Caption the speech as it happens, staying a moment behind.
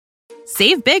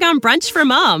Save big on brunch for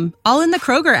mom, all in the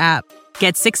Kroger app.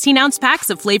 Get 16-ounce packs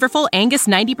of flavorful Angus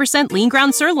 90% lean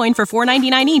ground sirloin for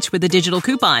 $4.99 each with a digital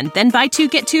coupon. Then buy 2,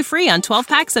 get 2 free on 12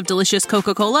 packs of delicious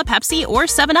Coca-Cola, Pepsi, or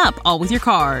 7-Up, all with your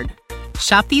card.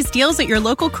 Shop these deals at your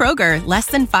local Kroger, less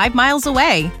than 5 miles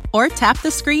away. Or tap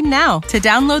the screen now to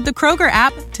download the Kroger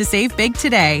app to save big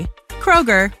today.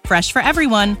 Kroger, fresh for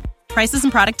everyone. Prices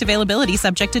and product availability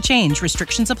subject to change.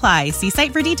 Restrictions apply. See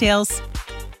site for details.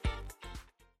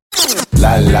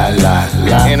 La la la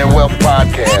la. Inner Wealth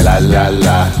Podcast. La la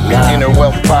la la. Inner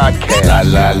Wealth Podcast. La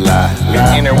la la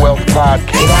la. Inner Wealth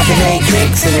Podcast. Get out the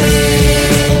matrix and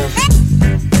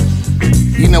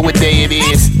live. You know what day it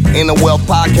is? Inner Wealth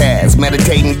Podcast.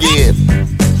 Meditate and give.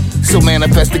 So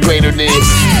manifest the greater this.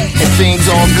 And things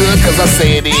all good cause I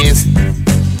say it is.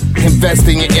 Invest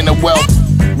in your inner wealth.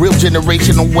 Real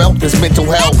generational wealth is mental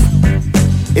health.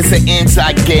 It's an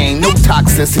inside game, no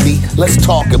toxicity. Let's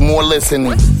talk and more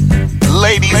listening.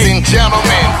 Ladies and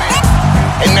gentlemen,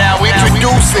 and now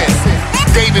introducing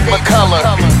David McCullough,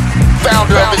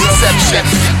 founder of Inception,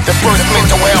 the first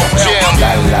mental health gym.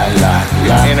 La la la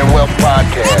la. Inner Wealth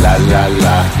Podcast. La la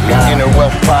la la. Inner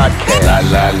Wealth Podcast. La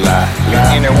la la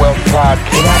la. Inner Wealth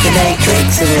Podcast. Get out the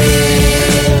matrix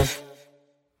and live.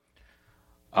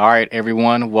 All right,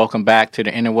 everyone, welcome back to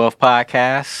the Inner Wealth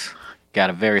Podcast. Got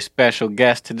a very special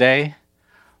guest today,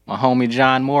 my homie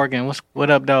John Morgan. What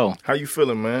up, though? How you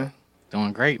feeling, man?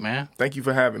 Doing great, man. Thank you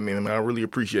for having me, man. I really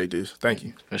appreciate this. Thank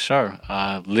you. For sure.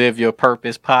 Live Your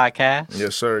Purpose Podcast.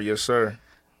 Yes, sir. Yes, sir.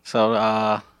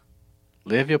 So,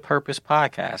 Live Your Purpose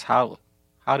Podcast. How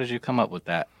did you come up with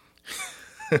that?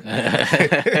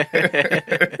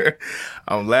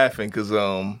 I'm laughing because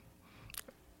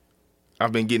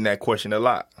I've been getting that question a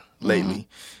lot lately,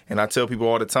 and I tell people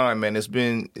all the time, man, it's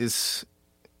been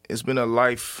a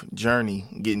life journey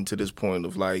getting to this point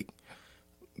of like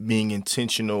being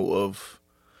intentional of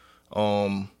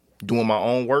doing my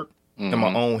own work and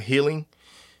my own healing,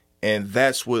 and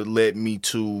that's what led me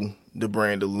to the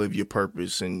brand of Live Your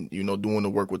Purpose and doing the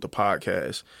work with the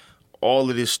podcast. All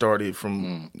of this started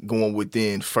from going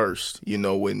within first,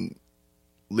 and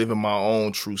living my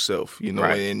own true self,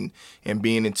 right. and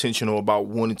being intentional about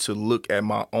wanting to look at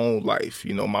my own life,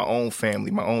 my own family,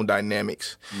 my own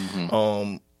dynamics.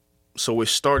 So it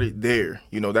started there.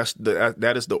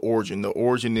 That is the origin. The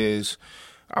origin is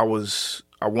I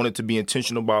wanted to be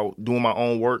intentional about doing my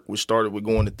own work, which started with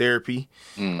going to therapy.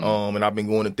 And I've been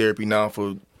going to therapy now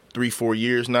for 3-4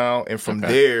 years now. And from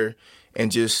there,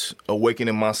 and just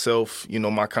awakening myself,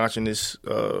 my consciousness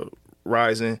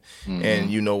rising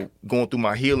and, going through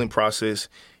my healing process,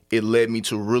 it led me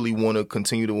to really want to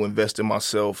continue to invest in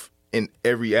myself in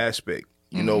every aspect,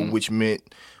 which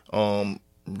meant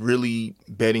really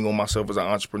betting on myself as an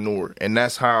entrepreneur. And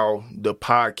that's how the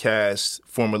podcast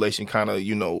formulation kind of,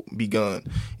 begun.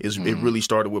 It really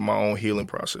started with my own healing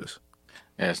process.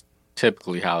 That's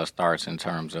typically how it starts in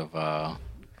terms of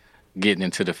getting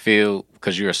into the field,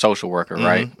 because you're a social worker,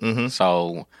 right?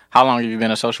 So how long have you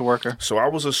been a social worker? So I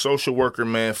was a social worker,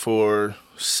 man, for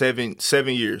seven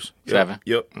years. Seven?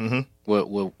 Yep.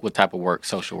 What type of work,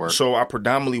 social work? So I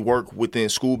predominantly work within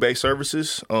school-based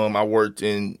services. I worked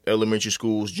in elementary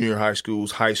schools, junior high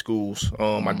schools, high schools.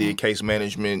 I did case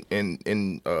management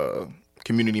in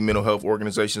community mental health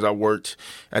organizations. I worked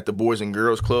at the Boys and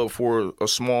Girls Club for a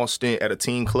small stint at a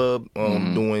teen club,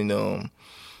 doing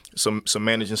some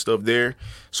managing stuff there.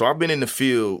 So I've been in the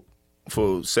field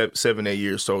for 7-8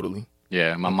 years totally.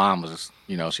 Yeah, my mom was,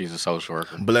 she's a social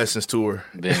worker. Blessings to her.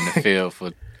 Been in the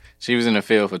field she was in the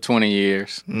field for 20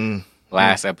 years.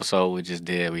 Last episode we just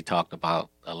did, we talked about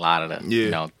a lot of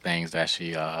the, things that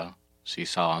she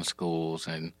saw in schools.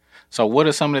 And so what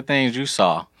are some of the things you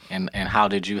saw and how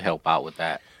did you help out with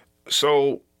that?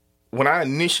 So when I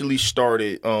initially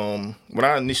started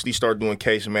doing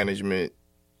case management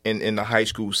in the high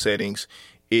school settings,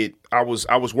 I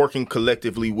was working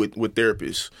collectively with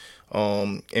therapists,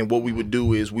 and what we would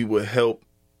do is we would help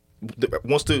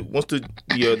once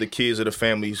the kids or the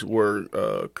families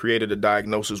were created a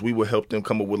diagnosis, we would help them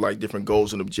come up with like different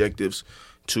goals and objectives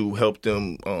to help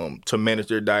them to manage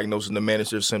their diagnosis and to manage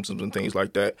their symptoms and things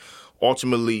like that.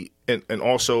 Ultimately, and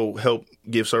also help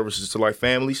give services to like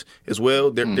families as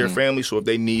well, their families. So if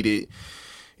they needed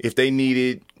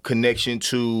connection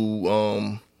to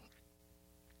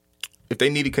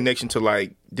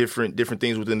like different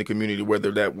things within the community,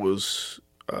 whether that was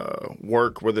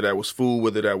work, whether that was food,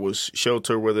 whether that was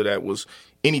shelter, whether that was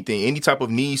anything, any type of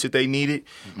needs that they needed,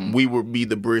 we would be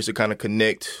the bridge to kind of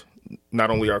connect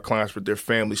not only our clients but their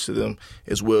families to them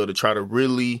as well, to try to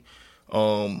really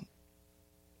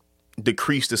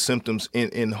decrease the symptoms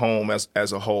in home as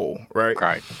a whole, right?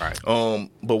 Right.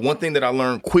 But one thing that I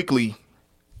learned quickly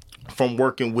from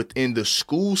working within the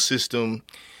school system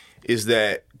is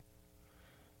that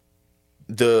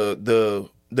the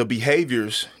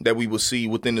behaviors that we would see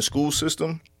within the school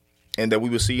system and that we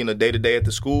would see in the day-to-day at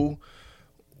the school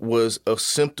was a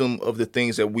symptom of the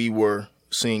things that we were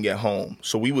seeing at home.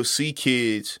 So we would see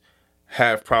kids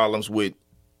have problems with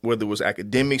whether it was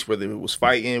academics, whether it was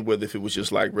fighting, whether if it was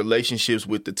just like relationships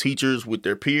with the teachers, with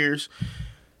their peers.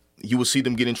 You would see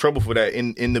them get in trouble for that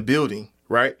in the building,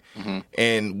 right? Mm-hmm.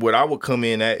 And what I would come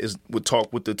in at is would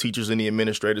talk with the teachers and the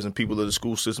administrators and people of the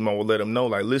school system. I would let them know,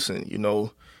 like, listen, you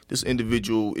know, this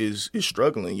individual is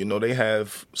struggling. You know, they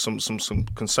have some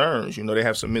concerns. You know, they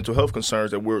have some mental health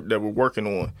concerns that we're working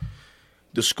on.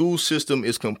 The school system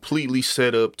is completely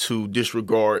set up to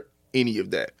disregard any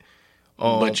of that.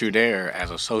 But you're there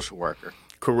as a social worker.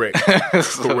 Correct.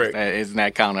 So Correct. Isn't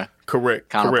that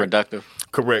counterproductive?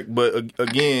 Correct. But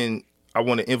again, I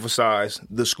want to emphasize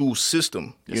the school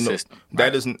system. System.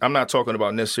 That isn't. I'm not talking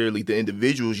about necessarily the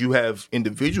individuals. You have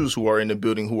individuals who are in the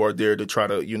building who are there to try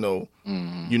to,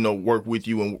 work with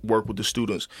you and work with the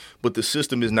students. But the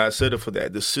system is not set up for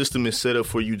that. The system is set up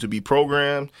for you to be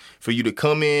programmed, for you to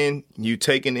come in, you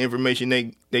take in the information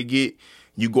they get,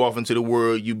 you go off into the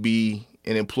world, you be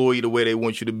an employee the way they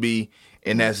want you to be,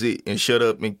 and that's it. And shut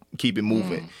up and keep it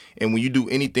moving. And when you do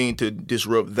anything to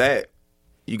disrupt that,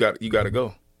 you got to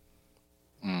go.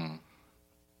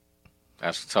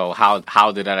 So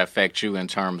how did that affect you in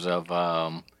terms of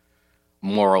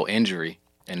moral injury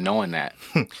and knowing that?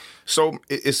 So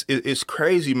it's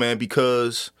crazy, man,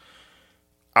 because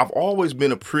I've always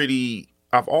been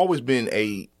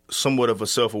a somewhat of a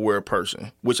self-aware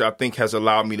person, which I think has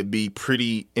allowed me to be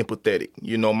pretty empathetic.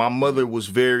 You know, my mother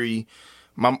was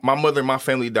my mother and my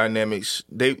family dynamics,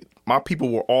 my people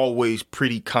were always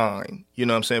pretty kind, you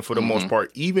know what I'm saying, for the most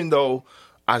part, even though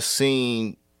I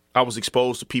was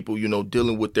exposed to people, you know,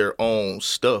 dealing with their own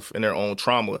stuff and their own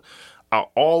trauma. I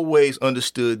always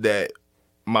understood that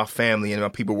my family and my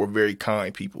people were very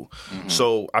kind people. Mm-hmm.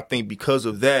 So I think because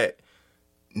of that,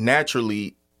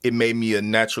 naturally, it made me a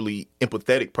naturally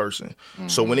empathetic person. Mm-hmm.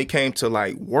 So when it came to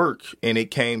like work and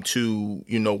it came to,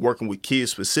 you know, working with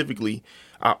kids specifically,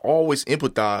 I always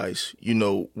empathize, you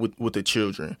know, with the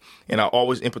children, and I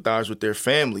always empathize with their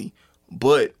family.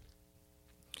 But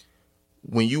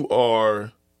when you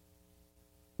are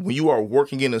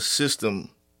working in a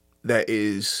system that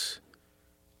is,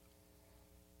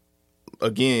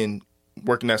 again,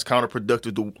 working that's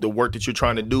counterproductive, the work that you're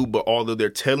trying to do, but although they're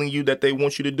telling you that they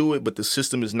want you to do it, but the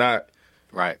system is not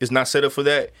right. It's not set up for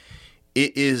that.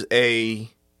 It is a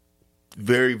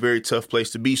very, very tough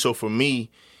place to be. So for me,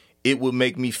 it would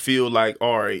make me feel like,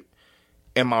 all right,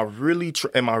 am I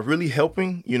really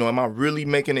helping? You know, am I really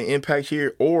making an impact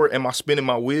here? Or am I spinning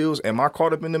my wheels? Am I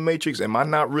caught up in the matrix? Am I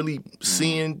not really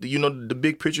seeing, you know, the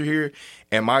big picture here?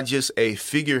 Am I just a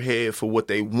figurehead for what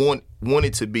they want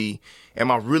it to be? Am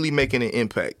I really making an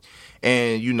impact?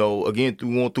 And, you know, again,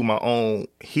 going through my own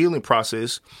healing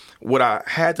process, what I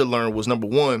had to learn was, number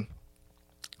one,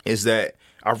 is that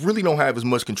I really don't have as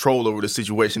much control over the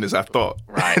situation as I thought.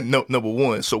 Right. Number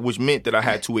one. So which meant that I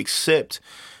had to accept,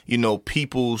 you know,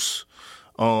 people's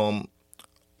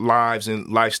lives and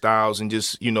lifestyles and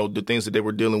just, you know, the things that they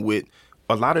were dealing with.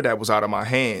 A lot of that was out of my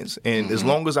hands. And as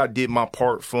long as I did my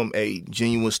part from a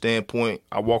genuine standpoint,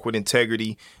 I walk with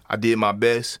integrity, I did my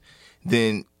best,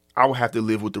 then I would have to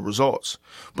live with the results.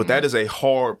 But that is a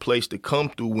hard place to come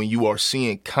through when you are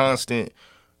seeing constant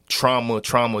trauma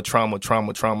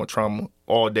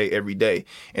all day, every day.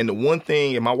 And the one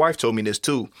thing, and my wife told me this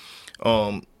too,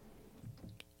 the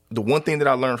one thing that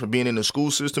I learned from being in the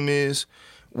school system is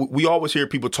we always hear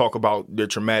people talk about their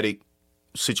traumatic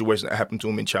situation that happened to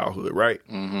them in childhood, right?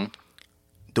 Mm-hmm.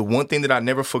 The one thing that I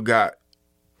never forgot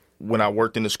when I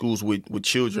worked in the schools with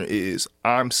children is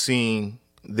I'm seeing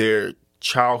their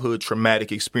childhood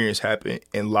traumatic experience happen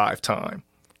in live time.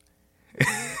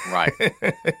 Right.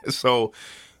 So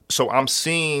I'm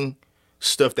seeing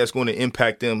stuff that's going to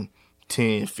impact them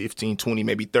 10, 15, 20,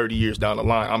 maybe 30 years down the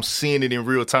line. I'm seeing it in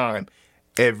real time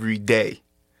every day.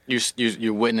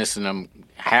 You're witnessing them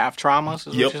have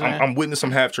traumas? Yep, I'm witnessing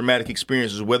some half traumatic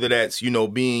experiences, whether that's, you know,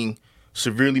 being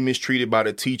severely mistreated by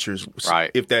the teachers. Right.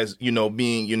 If that's, you know,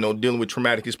 being, you know, dealing with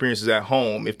traumatic experiences at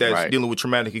home. If that's dealing with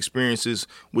traumatic experiences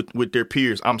with their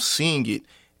peers. I'm seeing it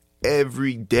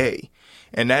every day.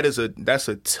 And that's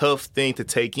a tough thing to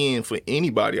take in for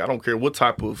anybody. I don't care what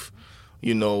type of,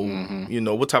 you know,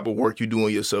 what type of work you do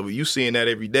on yourself. If you're seeing that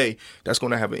every day, that's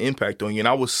going to have an impact on you. And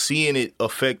I was seeing it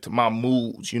affect my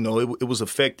moods. You know, it was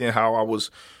affecting how I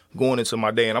was going into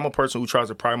my day. And I'm a person who tries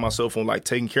to pride myself on like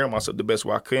taking care of myself the best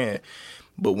way I can.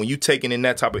 But when you taking in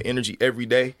that type of energy every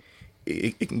day,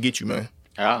 it can get you, man.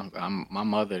 Yeah, my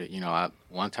mother,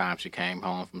 one time she came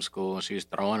home from school and she was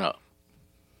throwing up,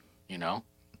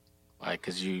 like,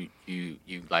 because you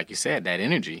like you said, that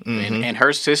energy. And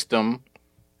her system,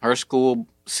 her school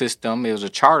system, it was a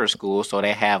charter school, so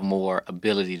they have more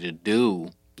ability to do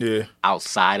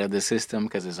outside of the system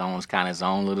because it's kind of its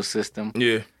own little system.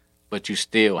 Yeah. But you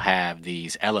still have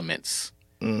these elements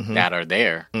that are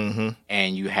there.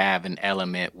 And you have an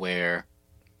element where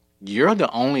you're the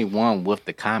only one with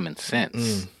the common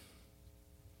sense.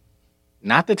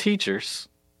 Not the teachers.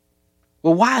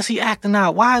 Well, why is he acting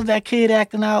out? Why is that kid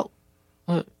acting out?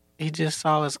 Well, he just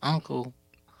saw his uncle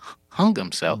hung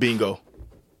himself. Bingo.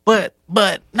 But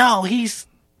no, he's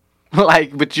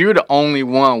like, but you're the only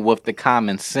one with the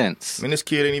common sense. Man, this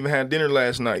kid ain't even had dinner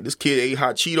last night. This kid ate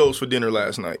hot Cheetos for dinner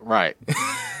last night. Right.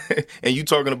 And you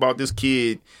talking about this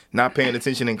kid not paying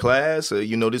attention in class?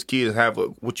 This kid have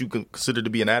what you consider to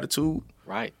be an attitude.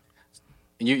 Right.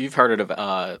 You've heard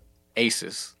of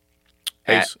ACEs.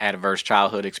 Adverse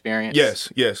Childhood Experience.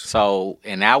 Yes. So,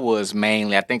 and that was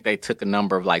mainly, I think they took a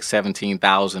number of like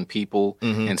 17,000 people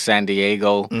in San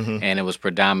Diego, and it was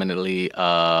predominantly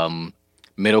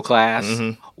middle class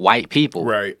white people.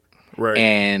 Right.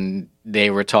 And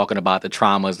they were talking about the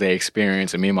traumas they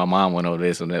experienced, and me and my mom went over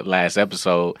this in the last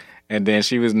episode, and then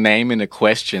she was naming the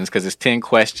questions, because it's 10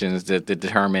 questions that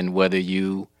determine whether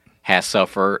you has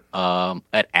suffered an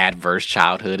adverse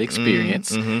childhood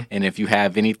experience. And if you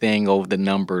have anything over the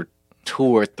number 2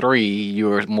 or 3,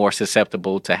 you're more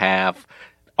susceptible to have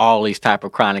all these type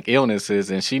of chronic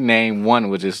illnesses. And she named one,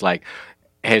 which is like,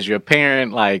 has your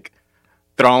parent like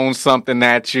thrown something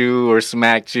at you or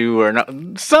smacked you or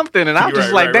something? And I'm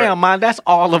just damn, man, that's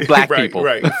all of black people.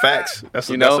 Right. Facts. That's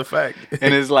a fact.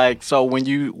 And it's like, so when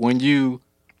you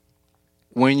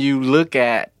look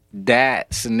at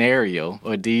that scenario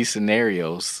or these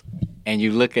scenarios and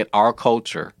you look at our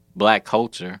culture, black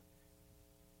culture,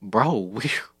 bro,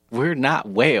 we're not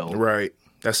well. Right.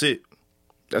 That's it.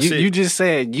 You just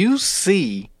said you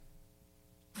see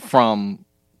from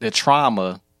the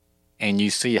trauma and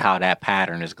you see how that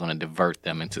pattern is going to divert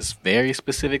them into very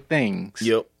specific things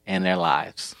in their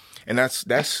lives. And that's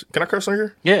can I curse on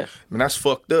here? Yeah. I mean, that's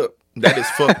fucked up. That is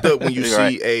fucked up when you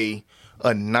see a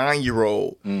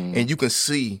 9-year-old and you can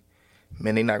see,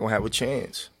 man, they're not going to have a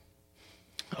chance.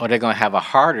 Or they're going to have a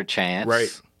harder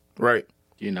chance. Right.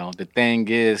 The thing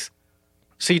is,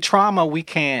 see, trauma, we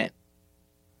can't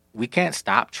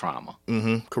stop trauma.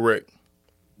 Correct.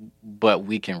 But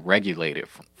we can regulate it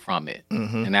from it.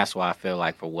 And that's why I feel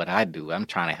like for what I do, I'm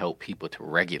trying to help people to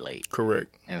regulate.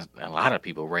 Correct. And a lot of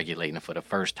people regulating for the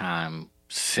first time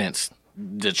since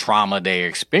the trauma they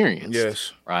experienced.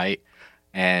 Yes. Right?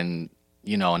 And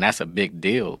and that's a big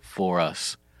deal for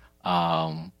us.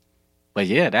 But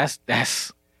yeah,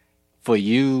 that's for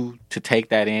you to take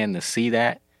that in, to see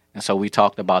that. And so we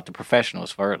talked about the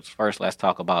professionals first. First, let's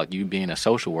talk about you being a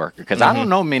social worker, because I don't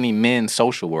know many men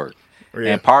social work.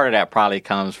 Yeah. And part of that probably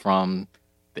comes from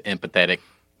the empathetic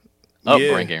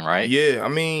upbringing, right? Yeah, I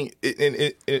mean,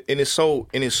 it's so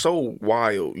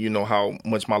wild, how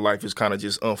much my life is kind of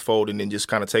just unfolding and just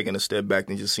kind of taking a step back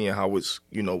and just seeing how it's,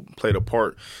 played a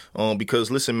part.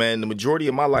 Because listen, man, the majority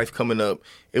of my life coming up,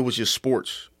 it was just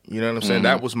sports. You know what I'm saying?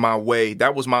 That was my way.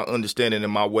 That was my understanding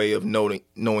and my way of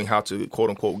knowing how to, quote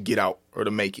unquote, get out or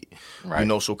to make it.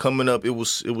 Right. So coming up, it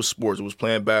was sports. It was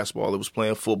playing basketball. It was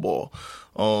playing football.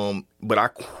 But I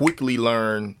quickly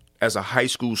learned as a high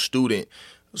school student,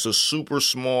 it's a super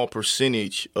small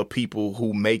percentage of people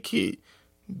who make it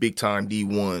big time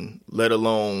D1, let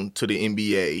alone to the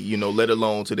NBA, let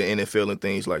alone to the NFL and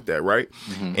things like that, right?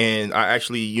 And I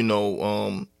actually,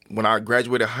 when I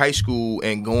graduated high school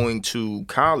and going to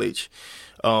college,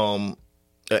 an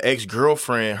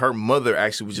ex-girlfriend, her mother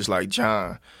actually was just like,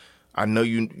 John, I know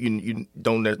you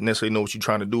don't necessarily know what you're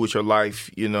trying to do with your life,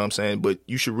 you know what I'm saying, but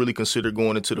you should really consider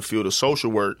going into the field of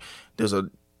social work. There's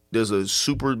a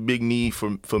super big need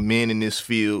for men in this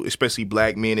field, especially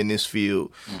black men in this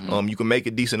field. You can make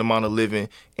a decent amount of living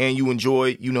and you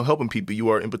enjoy, helping people. You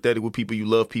are empathetic with people. You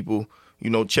love people.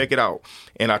 Check it out.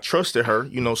 And I trusted her,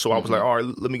 so I was like, all right,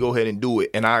 let me go ahead and do it.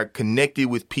 And I connected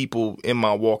with people in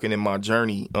my walk and in my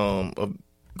journey of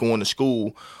going to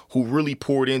school who really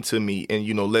poured into me and,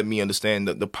 let me understand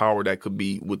the power that could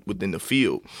be within the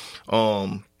field.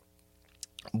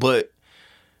 But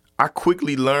I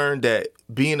quickly learned that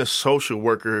being a social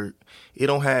worker, it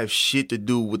don't have shit to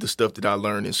do with the stuff that I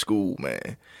learned in school,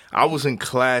 man. I was in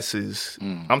classes,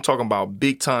 I'm talking about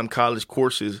big time college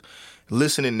courses,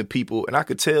 listening to people, and I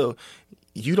could tell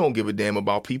you don't give a damn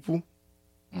about people.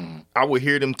 I would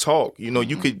hear them talk. You know,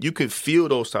 you could feel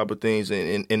those type of things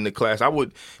in the class. I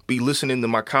would be listening to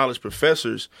my college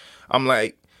professors. I'm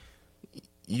like,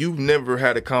 you've never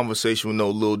had a conversation with no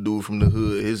little dude from the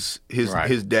hood.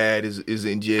 His dad is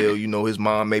in jail. You know, his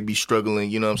mom may be struggling,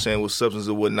 you know what I'm saying, with substance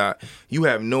or whatnot. You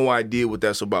have no idea what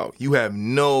that's about. You have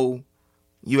no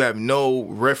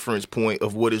reference point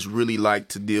of what it's really like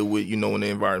to deal with, you know, in the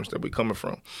environments that we're coming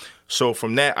from. So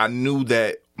from that, I knew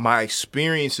that my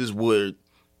experiences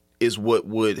is what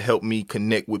would help me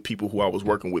connect with people who I was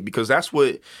working with, because that's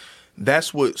what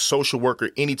social work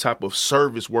or any type of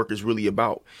service work is really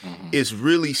about. It's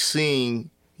really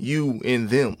seeing you in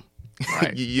them.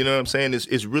 Right. You know what I'm saying?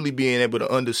 It's really being able to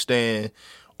understand,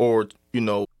 or, you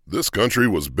know. This country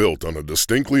was built on a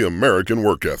distinctly American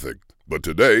work ethic, but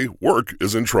today work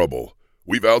is in trouble.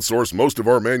 We've outsourced most of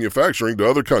our manufacturing to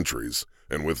other countries,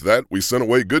 and with that, we sent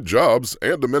away good jobs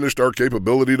and diminished our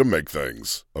capability to make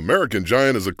things. American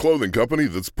Giant is a clothing company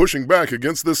that's pushing back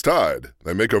against this tide.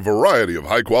 They make a variety of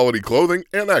high-quality clothing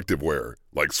and activewear,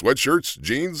 like sweatshirts,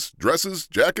 jeans, dresses,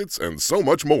 jackets, and so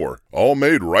much more. All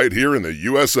made right here in the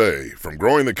USA, from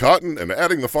growing the cotton and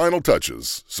adding the final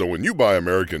touches. So when you buy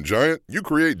American Giant, you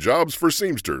create jobs for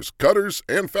seamsters, cutters,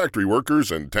 and factory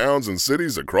workers in towns and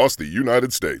cities across the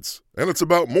United States. And it's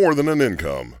about more than an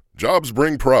income. Jobs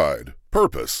bring pride,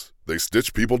 purpose. They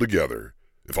stitch people together.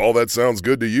 If all that sounds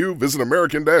good to you, visit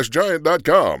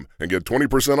American-Giant.com and get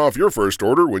 20% off your first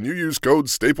order when you use code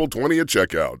STAPLE20 at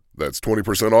checkout. That's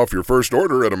 20% off your first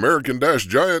order at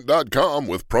American-Giant.com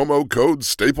with promo code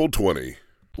STAPLE20.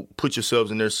 Put yourselves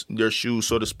in their shoes,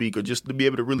 so to speak, or just to be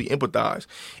able to really empathize.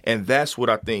 And that's what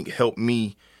I think helped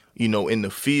me, you know, in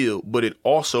the field. But it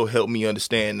also helped me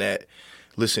understand that,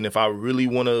 listen, if I really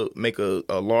want to make a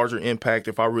larger impact,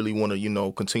 if I really want to, you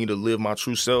know, continue to live my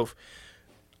true self,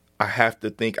 I have to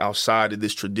think outside of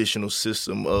this traditional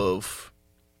system of,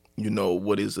 you know,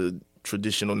 what is a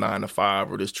traditional 9-to-5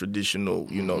 or this traditional,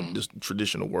 you know, this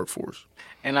traditional workforce.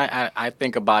 And I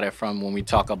think about it from when we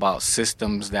talk about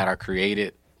systems that are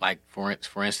created, like for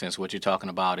instance, what you're talking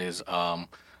about is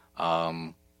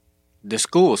the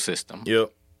school system.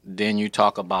 Yep. Then you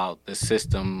talk about the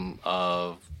system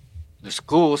of the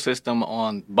school system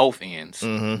on both ends,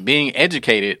 being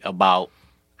educated about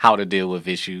how to deal with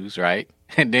issues, right?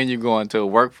 And then you go into a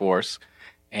workforce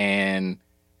and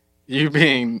you're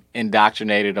being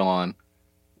indoctrinated on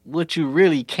what you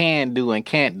really can do and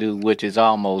can't do, which is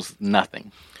almost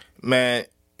nothing. Man,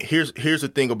 here's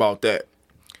the thing about that.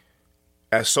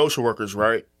 As social workers,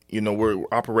 right, you know, we're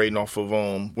operating off of,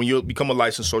 when you become a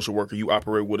licensed social worker, you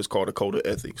operate what is called a code of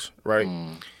ethics, right?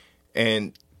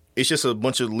 And it's just a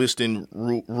bunch of listing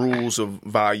rules of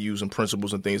values and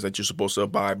principles and things that you're supposed to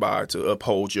abide by to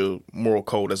uphold your moral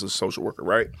code as a social worker,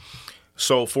 right?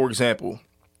 So, for example,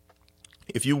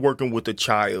 if you're working with a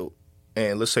child,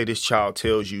 and let's say this child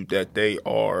tells you that they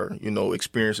are, you know,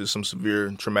 experiencing some severe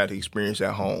traumatic experience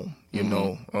at home, you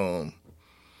know,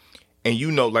 and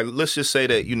you know, like, let's just say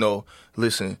that, you know,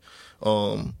 listen,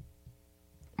 my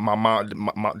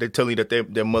mom, they're telling you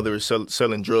that their mother is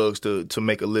selling drugs to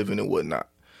make a living and whatnot.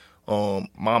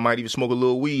 Mom might even smoke a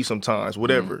little weed sometimes,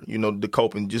 whatever, you know, the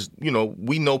coping. Just, you know,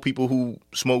 we know people who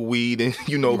smoke weed and,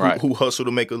 you know, who hustle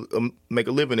to make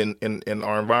a living in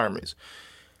our environments.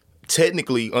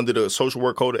 Technically, under the social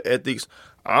work code of ethics,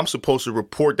 I'm supposed to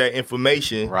report that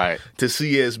information to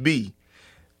CSB.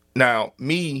 Now,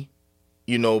 me,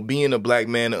 you know, being a black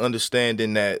man and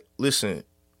understanding that, listen,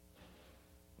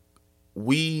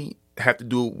 we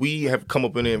have come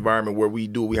up in an environment where we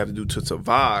do what we have to do to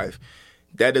survive.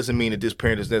 That doesn't mean that this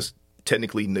parent is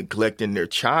technically neglecting their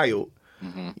child,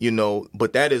 you know,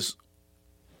 but that's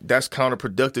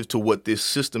counterproductive to what this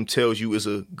system tells you is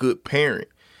a good parent.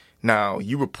 Now,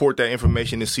 you report that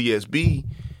information to CSB,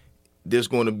 there's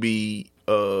going to be,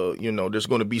 there's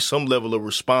going to be some level of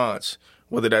response,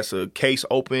 whether that's a case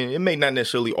open. It may not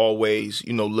necessarily always,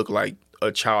 you know, look like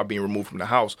a child being removed from the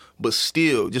house, but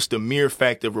still, just the mere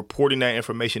fact of reporting that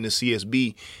information to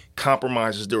CSB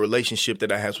compromises the relationship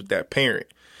that I have with that parent.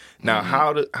 Now,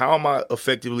 how am I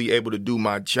effectively able to do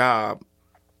my job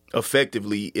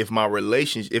effectively if my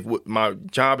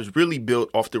job is really built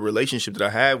off the relationship that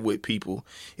I have with people,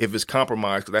 if it's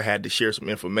compromised because I had to share some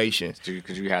information?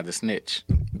 Because you had to snitch.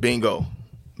 Bingo.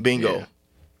 Yeah.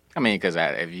 I mean, because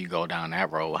if you go down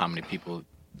that road, how many people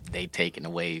they taking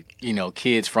away, you know,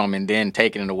 kids from, and then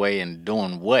taking it away and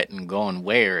doing what and going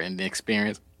where and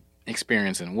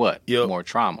experiencing what? More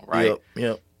trauma, right?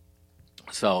 Yep.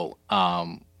 So,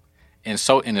 in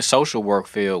the social work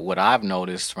field, what I've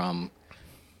noticed from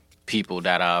people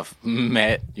that I've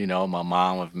met, you know, my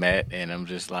mom have met, and I'm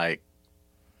just like,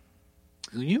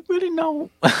 you really know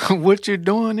what you're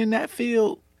doing in that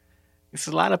field? It's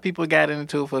a lot of people got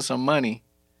into it for some money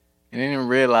and they didn't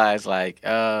realize, like,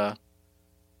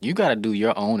 you got to do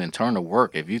your own internal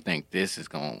work if you think this is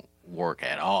going to work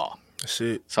at all. That's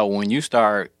it. So when you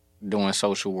start doing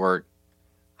social work,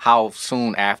 how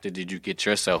soon after did you get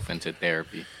yourself into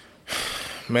therapy?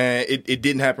 Man, it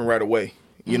didn't happen right away.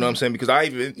 You know what I'm saying? Because I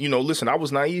even, listen, I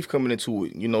was naive coming into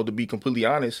it. To be completely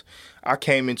honest, I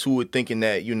came into it thinking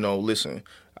that, listen,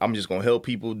 I'm just going to help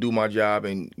people do my job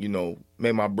and,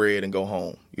 make my bread and go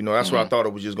home. That's what I thought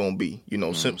it was just going to be,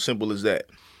 simple as that.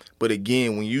 But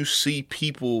again, when you see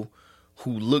people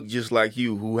who look just like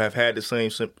you, who have had the same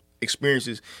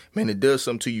experiences, man, it does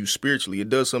something to you spiritually. It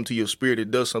does something to your spirit. It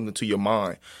does something to your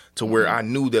mind to where I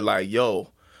knew that, like, yo,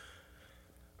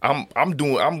 I'm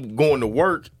going to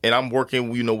work and I'm working,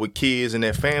 with kids and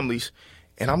their families,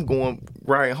 and I'm going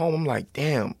right home. I'm like,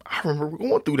 damn, I remember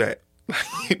going through that.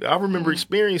 I remember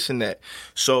experiencing that.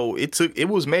 So it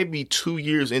was maybe 2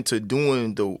 years into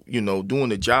doing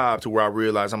the job to where I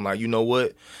realized, I'm like, you know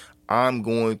what? I'm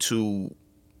going to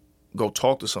go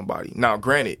talk to somebody. Now,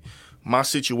 granted, my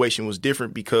situation was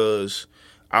different because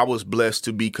I was blessed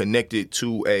to be connected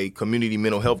to a community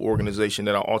mental health organization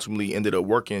that I ultimately ended up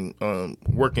working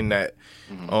at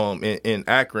in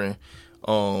Akron,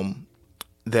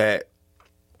 that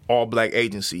all black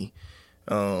agency.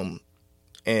 And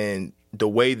the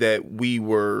way that we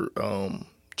were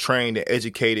trained and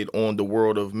educated on the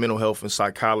world of mental health and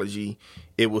psychology,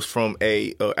 it was from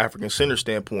a African Center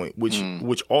standpoint,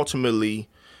 which ultimately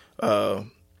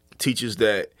teaches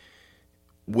that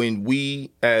when we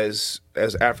as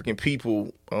African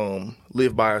people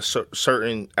live by a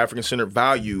certain African Center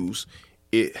values,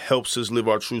 it helps us live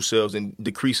our true selves and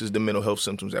decreases the mental health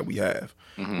symptoms that we have,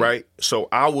 right? So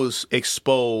I was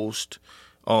exposed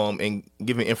and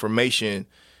given information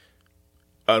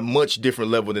a much different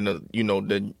level than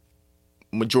the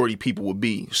majority people would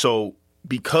be. So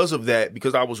because of that,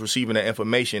 because I was receiving that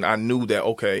information, I knew that,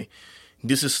 okay,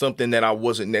 this is something that I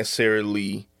wasn't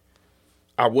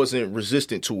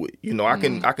resistant to it. I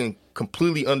can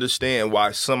completely understand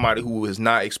why somebody who is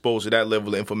not exposed to that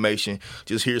level of information,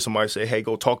 just hear somebody say, hey,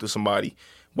 go talk to somebody,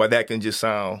 why that can just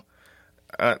sound,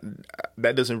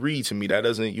 that doesn't read to me. That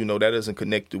doesn't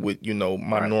connect with,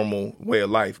 my normal way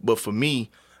of life. But for me,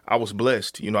 I was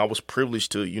blessed. I was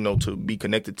privileged to be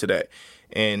connected to that.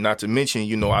 And not to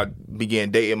mention, I began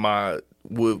dating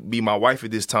would be my wife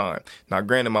at this time. Now,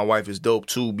 granted, my wife is dope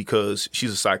too because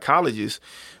she's a psychologist,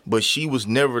 but she was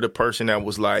never the person that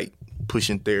was like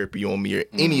pushing therapy on me or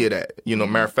any of that.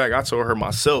 Matter of fact, I told her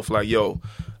myself, like, yo,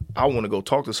 I want to go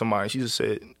talk to somebody. She just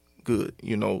said, good,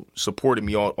 supported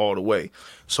me all the way.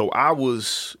 So I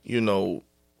was,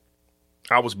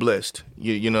 I was blessed,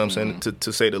 you know what I'm saying,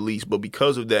 to say the least. But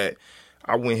because of that,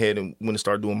 I went ahead and went and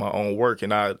started doing my own work.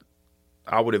 And I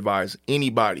would advise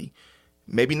anybody,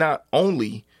 maybe not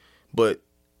only, but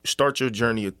start your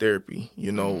journey of therapy,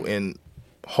 and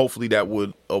hopefully that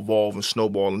would evolve and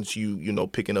snowball into you,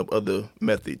 picking up other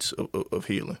methods of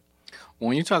healing.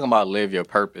 When you talk about live your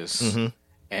purpose,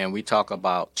 and we talk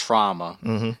about trauma,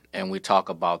 and we talk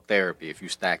about therapy, if you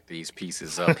stack these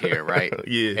pieces up here, right?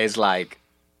 Yeah. It's like,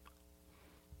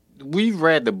 we've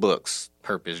read the books,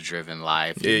 Purpose Driven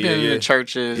Life. You've been in the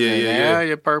churches,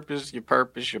 your purpose.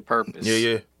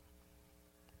 Yeah.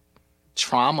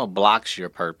 Trauma blocks your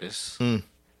purpose.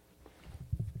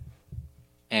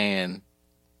 And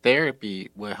therapy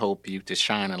will help you to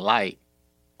shine a light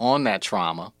on that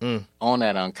trauma, on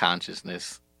that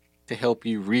unconsciousness, to help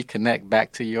you reconnect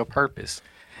back to your purpose.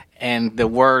 And the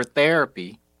word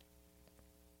therapy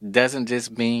doesn't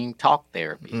just mean talk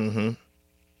therapy.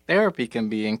 Therapy can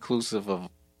be inclusive of,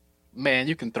 man,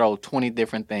 you can throw 20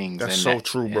 different things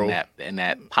true, bro. in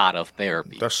that pot of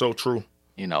therapy. That's so true.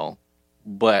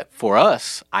 But for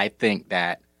us, I think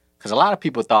that, because a lot of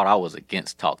people thought I was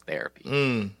against talk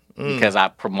therapy because I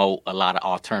promote a lot of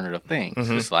alternative things.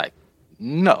 It's like,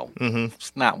 no,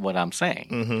 it's not what I'm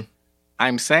saying.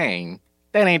 I'm saying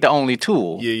that ain't the only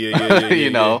tool.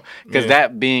 Because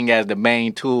that being as the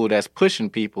main tool that's pushing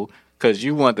people, because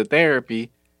you want the therapy,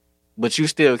 but you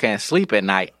still can't sleep at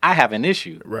night, I have an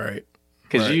issue. Right.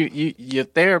 Because your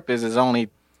therapist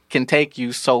can take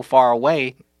you so far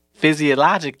away.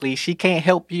 Physiologically, she can't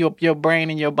help your brain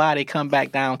and your body come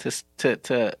back down to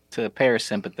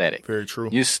parasympathetic. Very true.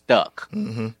 You're stuck.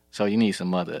 So you need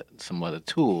some other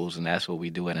tools, and that's what we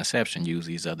do at Inception, use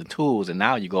these other tools. And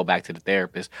now you go back to the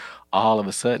therapist, all of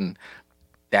a sudden,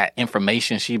 that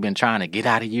information she's been trying to get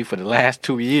out of you for the last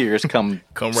 2 years come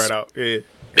right out. Yeah.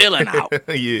 Spilling out.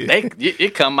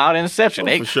 It come out in Inception.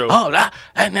 For sure. Like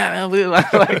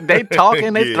they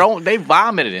talking, they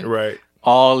vomiting. Right.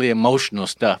 all the emotional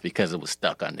stuff because it was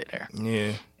stuck under there.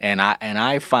 Yeah. And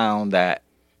I found that,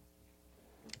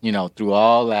 you know, through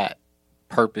all that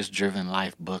purpose-driven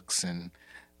life books and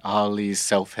all these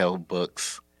self-help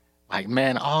books, like,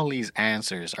 man, all these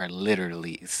answers are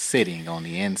literally sitting on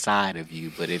the inside of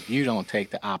you. But if you don't take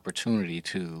the opportunity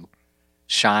to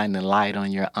shine the light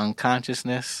on your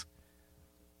unconsciousness,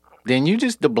 then you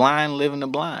just the blind living the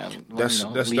blind.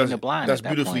 Leading the blind. That's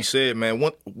beautifully said, man.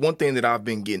 One thing that I've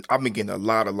been getting a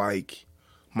lot of, like,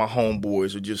 my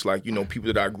homeboys are just like, you know,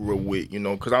 people that I grew up with, you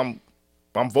know, because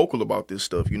I'm vocal about this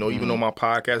stuff, you know, even on my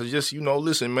podcast. It's just, you know,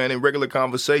 listen, man, in regular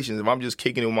conversations, if I'm just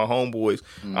kicking it with my homeboys,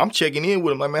 I'm checking in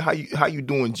with them, like, man, how you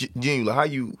doing, genuinely?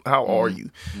 How are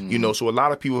you? You know, so a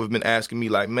lot of people have been asking me,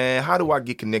 like, man, how do I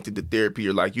get connected to therapy,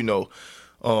 or, like, you know,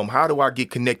 how do I get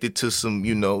connected to some,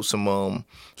 you know,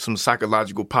 some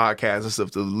psychological podcasts and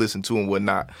stuff to listen to and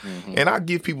whatnot? And I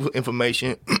give people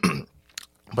information,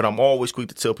 but I'm always quick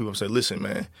to tell people, I'm saying, listen,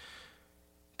 man,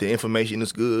 the information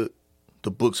is good.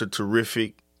 The books are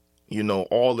terrific. You know,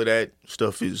 all of that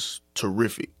stuff is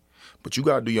terrific. But you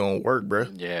got to do your own work, bro.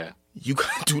 Yeah. You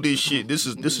got to do this shit. This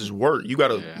is work. You got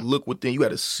to look within. You got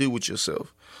to sit with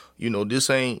yourself. You know, this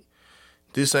ain't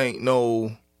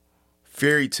no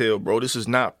fairy tale, bro. This is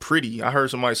not pretty. I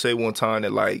heard somebody say one time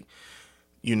that, like,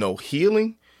 you know,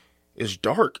 healing is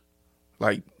dark.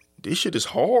 Like, this shit is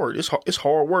hard. It's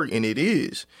hard work, and it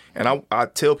is. And I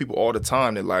tell people all the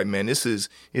time that, like, man, it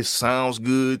sounds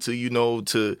good to, you know,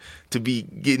 to be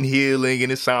getting healing,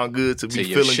 and it sounds good to be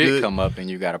feeling good. Till your shit come up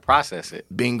and you got to process it.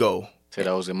 Bingo. Till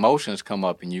those emotions come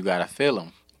up and you got to feel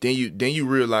them. Then you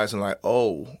realizing, like,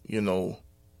 oh, you know,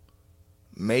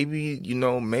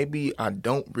 maybe I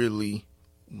don't really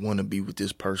want to be with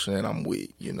this person that I'm with,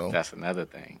 you know. That's another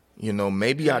thing. You know,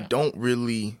 maybe I don't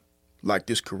really like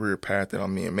this career path that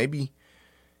I'm in.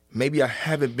 Maybe I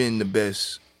haven't been the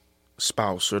best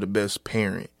spouse or the best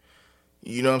parent.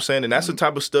 You know what I'm saying? And that's the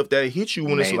type of stuff that hits you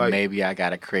when it's like, maybe I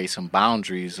got to create some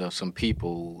boundaries of some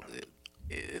people,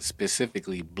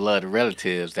 specifically blood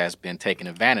relatives that's been taking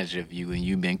advantage of you, and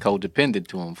you've been codependent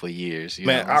to them for years.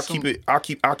 Man, I'll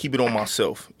keep it on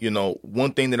myself. You know,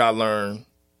 one thing that I learned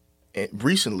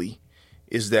recently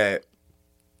is that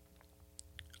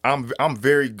I'm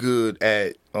very good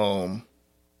at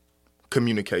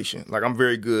communication. Like, I'm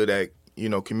very good at, you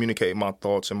know, communicating my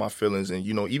thoughts and my feelings, and,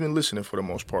 you know, even listening for the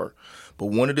most part. But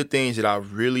one of the things that I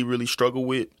really, really struggle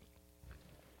with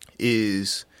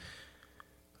is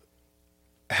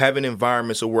having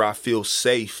environments where I feel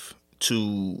safe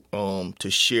to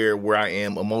share where I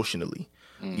am emotionally.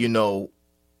 You know,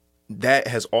 that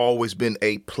has always been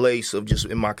a place of just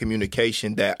in my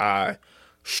communication that I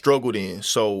struggled in.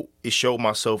 So it showed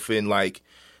myself in, like,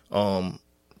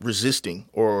 resisting,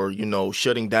 or, you know,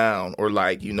 shutting down, or,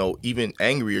 like, you know, even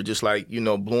angry, or just, like, you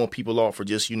know, blowing people off, or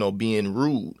just, you know, being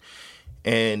rude.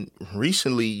 And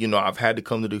recently, you know, I've had to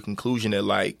come to the conclusion that,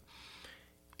 like,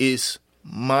 it's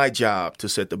my job to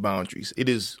set the boundaries. It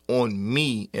is on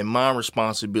me and my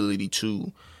responsibility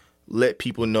to let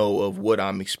people know of what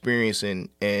I'm experiencing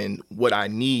and what I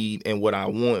need and what I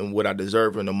want and what I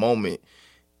deserve in the moment.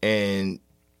 And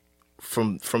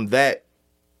from that,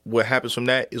 what happens from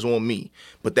that is on me.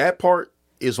 But that part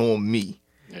is on me.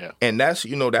 Yeah. And that's,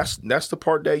 you know, that's the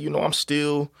part that, you know, I'm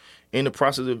still in the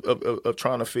process of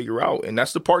trying to figure out. And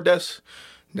that's the part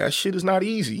that shit is not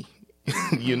easy.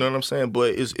 You know what I'm saying?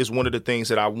 But it's one of the things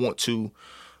that I want to,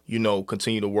 you know,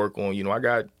 continue to work on. You know, I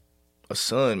got a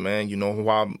son, man, you know, who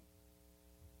I'm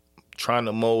trying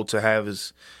to mold to have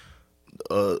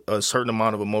a certain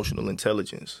amount of emotional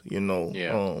intelligence, you know.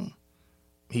 Yeah.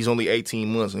 He's only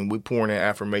 18 months, and we're pouring in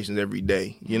affirmations every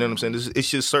day. You know what I'm saying? It's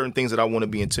just certain things that I want to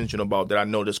be intentional about that I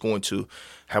know that's going to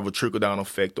have a trickle-down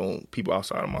effect on people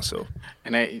outside of myself.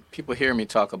 And people hear me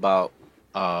talk about,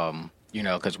 you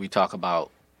know, because we talk about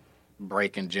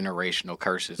breaking generational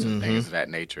curses and things of that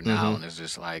nature now, and it's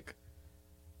just like,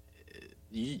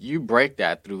 you break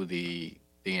that through the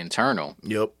internal.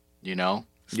 Yep. You know?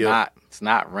 It's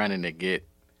not running to get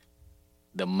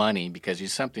the money, because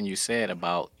it's something you said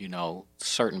about, you know,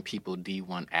 certain people,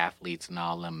 D1 athletes and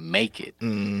all of them, make it.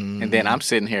 And then I'm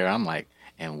sitting here, I'm like,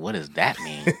 and what does that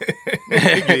mean?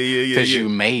 Because you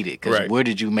made it. Because where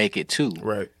did you make it to?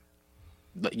 Right.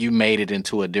 But you made it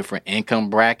into a different income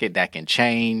bracket that can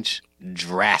change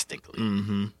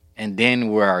drastically. And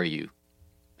then where are you?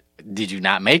 Did you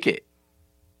not make it?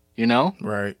 You know?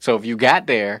 Right. So if you got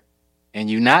there and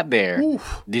you not there,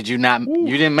 did you not?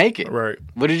 You didn't make it. Right.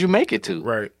 What did you make it to?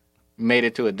 Right. You made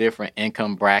it to a different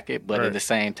income bracket, but at the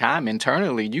same time,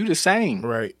 internally, you the same.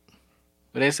 Right.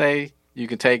 But they say you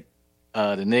can take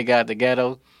the nigga out the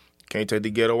ghetto. Can't take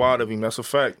the ghetto out of him. That's a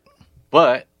fact.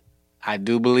 But I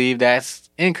do believe that's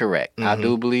incorrect. I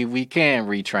do believe we can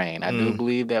retrain. I do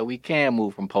believe that we can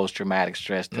move from post-traumatic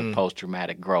stress to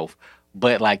post-traumatic growth.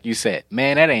 But like you said,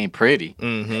 man, that ain't pretty.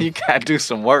 You got to do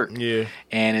some work. Yeah.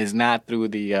 And it's not through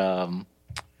the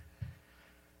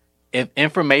if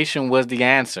information was the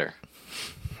answer.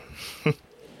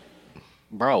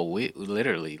 Bro, we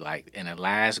literally, like, in the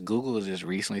last, Google just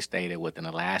recently stated within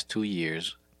the last 2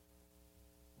 years,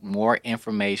 more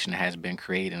information has been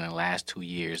created in the last 2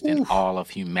 years than all of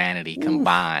humanity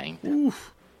combined in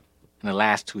the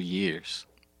last 2 years.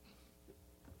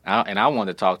 And I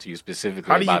wanted to talk to you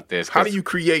specifically about this. How do you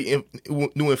create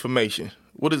new information?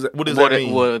 What does that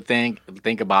mean? Well, think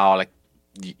about, like,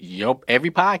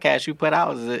 every podcast you put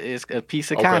out is a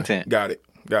piece of content. Got it.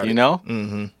 You know?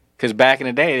 Mm-hmm. Because back in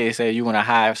the day, they said you want to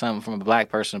hire something from a black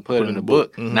person and put it in a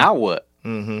book. Now what?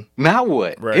 Now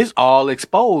what? Right. It's all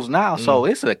exposed now. So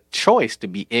it's a choice to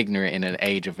be ignorant in an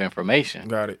age of information.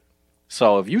 Got it.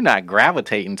 So if you're not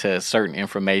gravitating to certain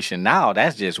information now,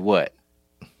 that's just what?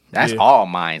 That's all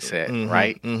mindset,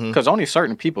 right? Because only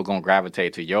certain people going to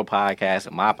gravitate to your podcast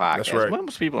and my podcast. That's right.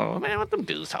 Most people are, man, what them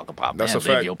dudes talk about? That's man, a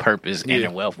fact. Your purpose, inner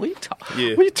wealth. What you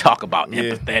Yeah. talk about?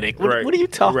 Empathetic. What are you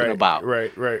talking about?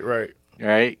 Right.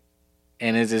 Right?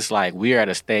 And it's just like we're at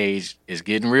a stage, it's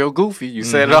getting real goofy. You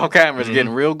said it on camera, it's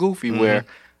getting real goofy where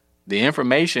the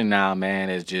information now,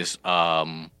 man, is just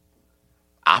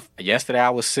yesterday I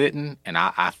was sitting and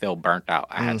I felt burnt out.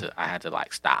 I had to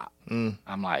like stop. I'm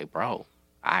like, bro,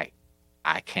 I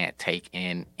can't take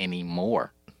in any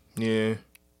more. Yeah.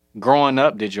 Growing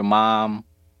up, did your mom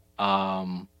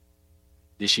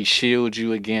did she shield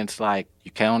you against, like,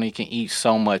 you can eat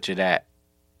so much of that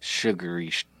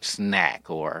sugary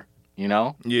snack, or you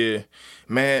know? Yeah,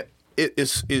 man.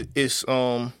 It's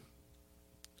my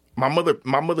mother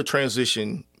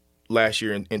transitioned last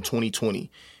year in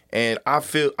 2020, and I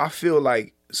feel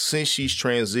like since she's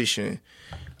transitioned,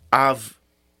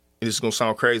 it's gonna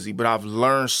sound crazy, but I've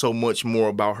learned so much more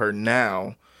about her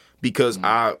now because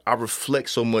I reflect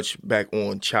so much back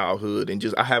on childhood, and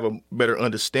just I have a better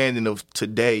understanding of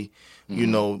today. You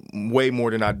know, way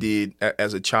more than I did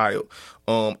as a child.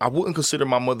 I wouldn't consider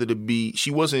my mother to be,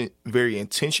 she wasn't very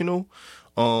intentional,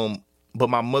 but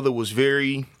my mother was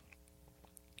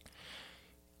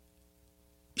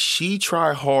she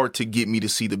tried hard to get me to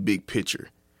see the big picture.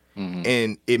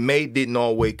 And it didn't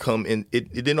always come in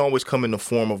the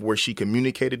form of where she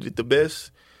communicated it the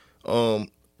best.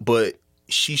 But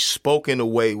she spoke in a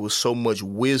way with so much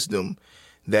wisdom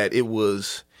that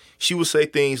she would say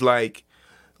things like,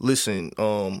 listen,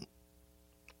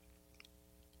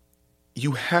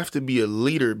 you have to be a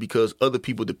leader because other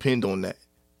people depend on that.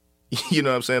 You know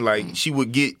what I'm saying? Like she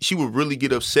would really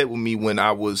get upset with me when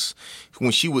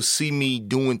she would see me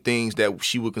doing things that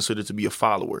she would consider to be a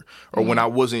follower, or when I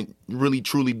wasn't really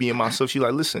truly being myself. She's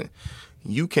like, listen,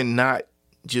 you cannot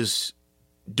just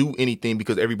do anything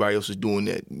because everybody else is doing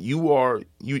that.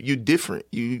 You're different.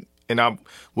 And I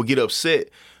would get upset,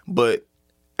 but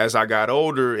as I got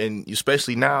older, and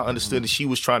especially now, I understood that she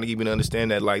was trying to get me to understand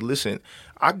that, like, listen,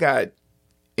 I got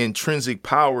intrinsic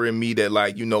power in me that,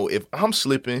 like, you know, if I'm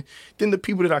slipping, then the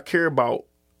people that I care about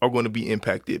are going to be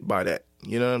impacted by that.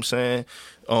 You know what I'm saying?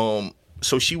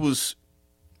 So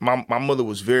my mother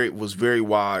was very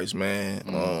wise, man.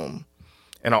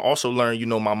 And I also learned, you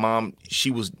know, my mom,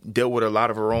 she dealt with a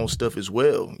lot of her own stuff as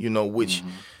well, you know, which,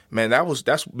 man,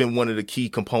 that's been one of the key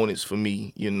components for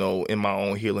me, you know, in my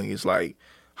own healing, is like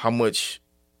how much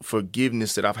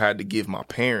forgiveness that I've had to give my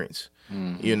parents,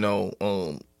 you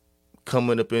know,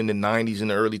 coming up in the 90s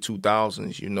and the early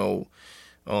 2000s, you know.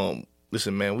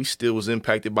 Listen, man, we still was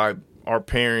impacted by our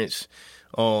parents,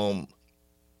 you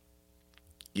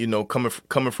know,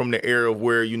 coming from the era of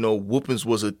where, you know, whoopings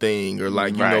was a thing, or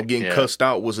like, you know, getting cussed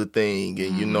out was a thing,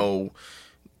 and you know,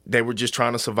 they were just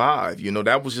trying to survive. You know,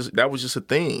 that was just a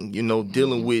thing. You know,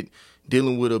 dealing with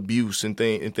abuse and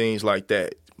things like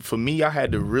that. For me, I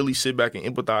had to really sit back and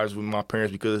empathize with my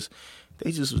parents because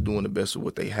they just was doing the best of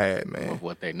what they had, man. Of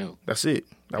what they knew. That's it.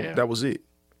 That was it.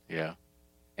 Yeah.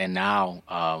 And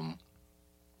now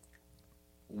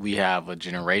we have a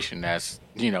generation that's,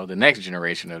 you know, the next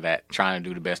generation of that, trying to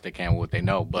do the best they can with what they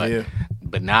know.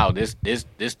 But now this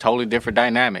totally different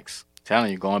dynamics. I'm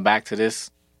telling you, going back to this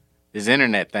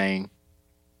internet thing,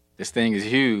 this thing is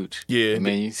huge. Yeah. I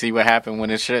mean, you see what happened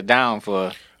when it shut down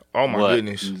for, oh my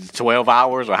goodness, 12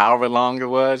 hours or however long it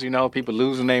was, you know, people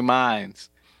losing their minds.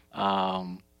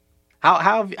 How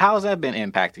has that been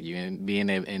impacting you in being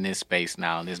in this space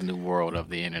now, in this new world of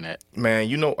the internet? Man,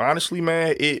 you know, honestly,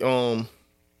 man, it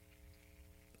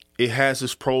has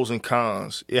its pros and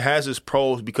cons. It has its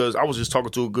pros because I was just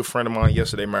talking to a good friend of mine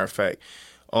yesterday, matter of fact.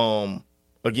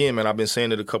 again, man, I've been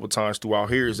saying it a couple times throughout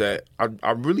here, is that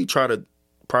I really try to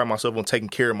pride myself on taking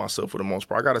care of myself for the most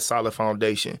part. I got a solid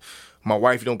foundation. My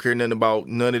wife don't care nothing about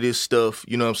none of this stuff.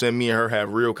 You know what I'm saying? Me and her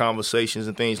have real conversations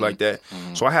and things like that.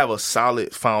 So I have a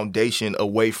solid foundation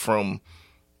away from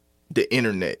the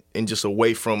internet and just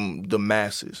away from the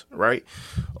masses, right?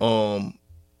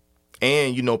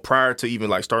 And, you know, prior to even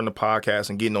like starting the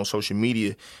podcast and getting on social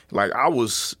media, like I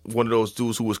was one of those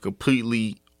dudes who was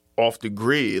completely off the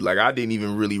grid. Like I didn't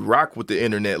even really rock with the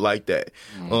internet like that.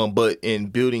 But in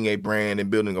building a brand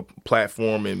and building a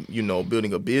platform and, you know,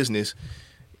 building a business,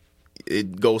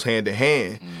 it goes hand in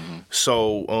hand.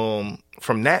 So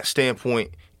from that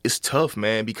standpoint, it's tough,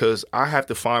 man, because I have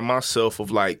to find myself of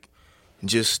like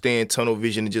just staying tunnel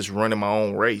vision and just running my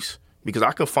own race. Because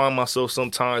I can find myself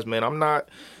sometimes, man, I'm not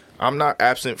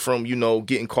absent from, you know,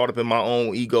 getting caught up in my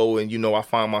own ego. And, you know, I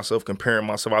find myself comparing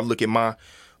myself. I look at my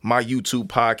YouTube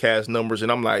podcast numbers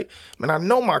and I'm like, man, I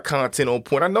know my content on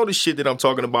point. I know the shit that I'm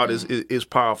talking about is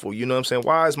powerful. You know what I'm saying?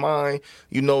 Why is mine,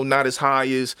 you know, not as high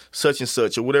as such and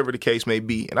such or whatever the case may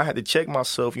be? And I had to check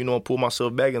myself, you know, and pull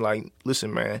myself back and like,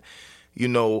 listen, man, you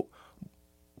know,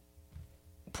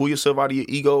 pull yourself out of your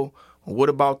ego. What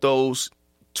about those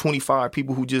 25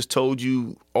 people who just told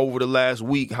you over the last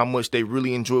week how much they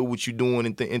really enjoy what you're doing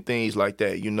and things like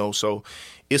that, you know? So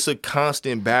it's a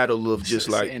constant battle of just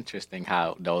like... It's interesting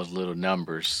how those little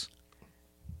numbers,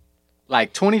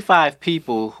 like 25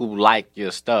 people who like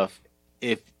your stuff,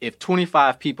 if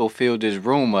 25 people fill this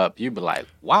room up, you'd be like,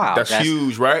 wow. That's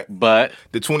huge, right? But...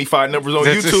 The 25 numbers on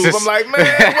YouTube, I'm like,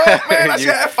 man, what, man? I should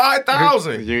have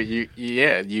 5,000.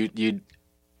 You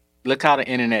look how the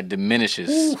internet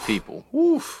diminishes people.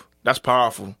 That's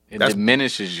powerful. It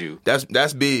diminishes you.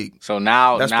 That's big. So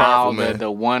now powerful,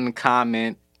 the one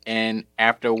comment, and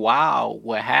after a while,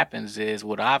 what happens is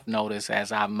what I've noticed as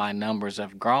my numbers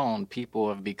have grown, people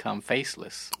have become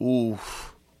faceless.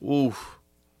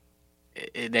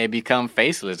 They become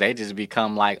faceless. They just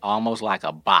become like almost like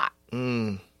a bot.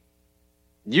 You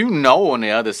know, on the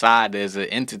other side, there's an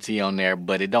entity on there,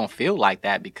 but it don't feel like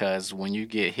that because when you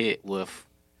get hit with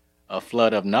a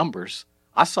flood of numbers.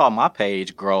 I saw my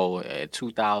page grow at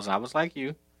 2,000. I was like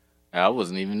you. I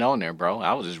wasn't even on there, bro.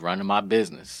 I was just running my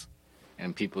business.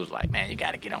 And people was like, man, you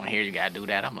got to get on here. You got to do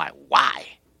that. I'm like, why?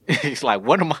 It's like,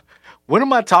 what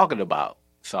am I talking about?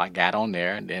 So I got on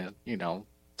there and then, you know,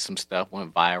 some stuff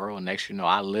went viral. And next, you know,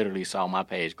 I literally saw my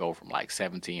page go from like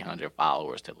 1,700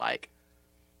 followers to like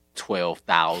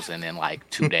 12,000 in like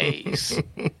 2 days.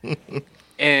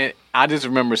 And I just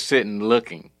remember sitting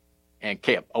looking. And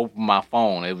kept opening my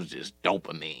phone. It was just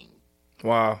dopamine.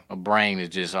 Wow. My brain is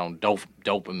just on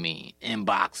dopamine.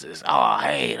 Inboxes. Oh,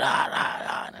 hey,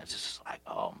 And it's just like,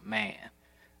 oh, man.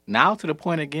 Now to the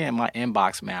point again, my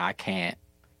inbox, man, I can't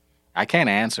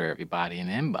answer everybody in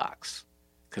the inbox.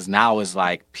 Because now it's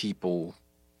like people,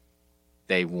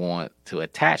 they want to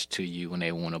attach to you and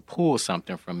they want to pull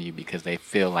something from you because they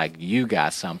feel like you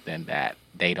got something that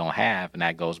they don't have. And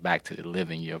that goes back to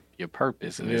living your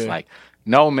purpose. And it's like,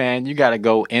 no, man, you got to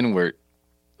go inward.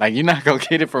 Like, you're not going to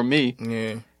get it from me.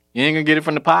 Yeah. You ain't going to get it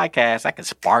from the podcast. I can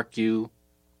spark you,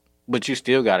 but you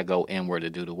still got to go inward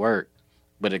to do the work.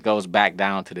 But it goes back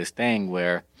down to this thing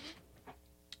where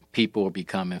people are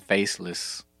becoming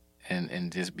faceless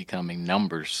and just becoming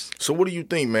numbers. So what do you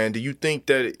think, man? Do you think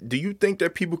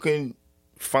that people can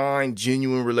find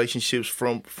genuine relationships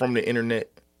from the internet?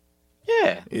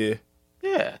 Yeah. Yeah.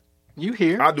 Yeah. You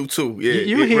hear. I do too. Yeah.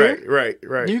 You hear.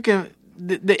 Right. You can...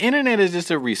 The internet is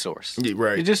just a resource. Yeah,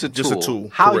 right. It's just a tool. Just a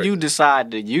tool. How Correct. you decide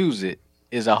to use it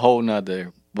is a whole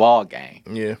nother ball game.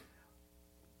 Yeah.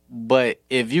 But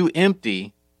if you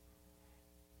empty,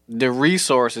 the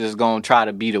resource is going to try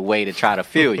to be the way to try to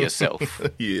fill yourself.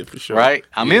 Yeah, for sure. Right?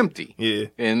 I'm empty. Yeah.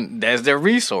 And that's their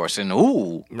resource. And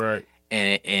ooh. Right.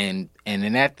 And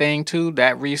in that thing too,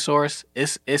 that resource,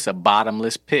 it's a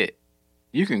bottomless pit.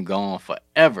 You can go on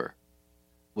forever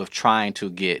with trying to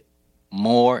get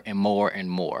more and more and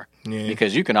more. Yeah.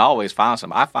 Because you can always find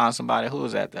somebody. I found somebody who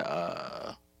was at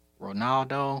the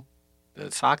Ronaldo,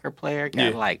 the soccer player,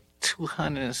 got like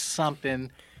 200-something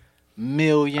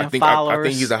million followers. I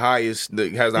think he's the highest,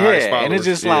 has the highest followers. And it's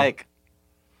just like,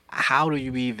 how do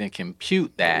you even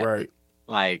compute that? Right.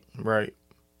 Like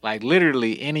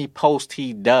literally any post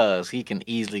he does, he can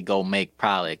easily go make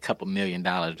probably a couple $1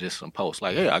 million just from posts.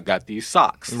 Like, hey, I got these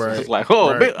socks. Right. It's like,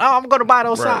 I'm going to buy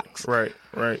those socks. Right.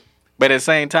 But at the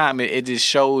same time, it just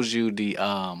shows you the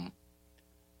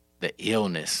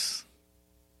illness.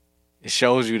 It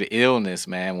shows you the illness,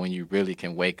 man, when you really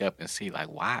can wake up and see, like,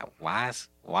 why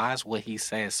is what he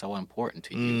says so important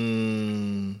to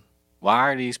you?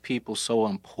 Why are these people so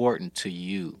important to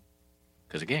you?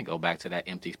 Because again, go back to that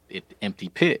empty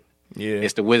pit. Yeah.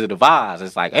 It's the Wizard of Oz.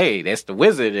 It's like, hey, that's the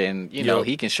wizard, and you know Yep.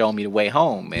 he can show me the way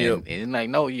home. And, Yep. and it's like,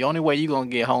 no, the only way you're gonna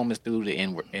get home is through the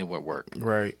inward work.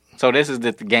 Right. So this is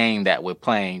the game that we're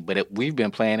playing, but we've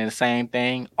been playing the same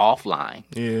thing offline.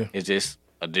 Yeah. It's just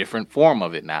a different form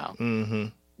of it now. Mm-hmm.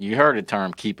 You heard the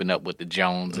term keeping up with the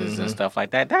Joneses and stuff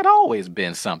like that. That always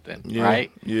been something, Yeah.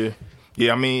 right? Yeah.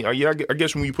 Yeah, I mean, I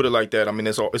guess when you put it like that, I mean,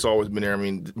 it's always been there. I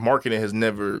mean, marketing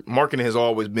has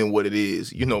always been what it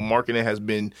is. You know, marketing has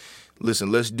been, listen,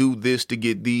 let's do this to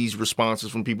get these responses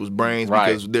from people's brains Right.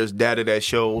 because there's data that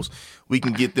shows we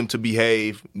can get them to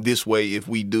behave this way if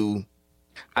we do.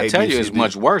 I tell you, it's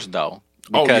much worse though.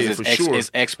 Oh, Because yeah, it's, for sure. it's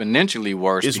exponentially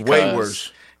worse. It's way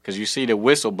worse. Because you see the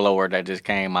whistleblower that just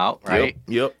came out, right?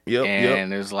 Yep.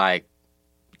 And it's like,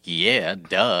 yeah,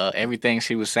 duh. Everything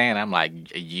she was saying, I'm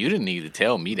like, you didn't need to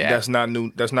tell me that. That's not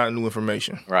new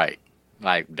information. Right.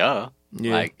 Like, duh.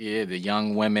 Yeah. Like, yeah, the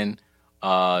young women,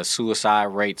 suicide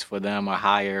rates for them are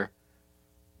higher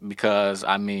because,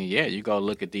 I mean, yeah, you go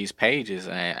look at these pages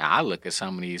and I look at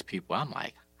some of these people, I'm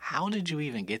like, how did you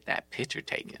even get that picture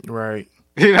taken? Right.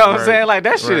 You know what I'm Right. saying? Like,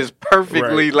 that shit Right. is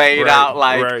perfectly Right. laid Right. out.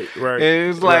 Like, Right.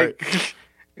 it's like,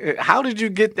 how did you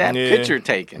get that Yeah. picture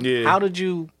taken? Yeah. How did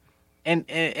you, and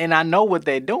I know what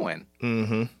they're doing.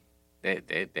 Mm-hmm. They're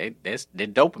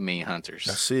dopamine hunters.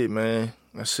 That's it, man.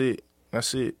 That's it.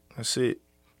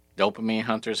 Dopamine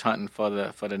hunters hunting for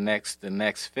the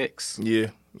next fix. Yeah,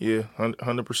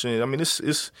 100%. I mean,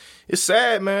 it's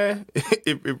sad, man.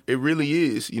 It really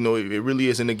is. You know, it really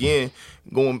is. And again,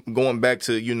 going back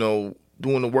to, you know,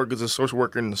 doing the work as a social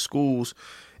worker in the schools,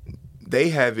 they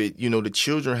have it. You know, the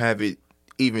children have it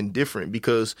even different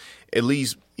because at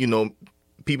least, you know,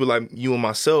 people like you and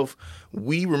myself,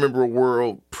 we remember a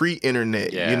world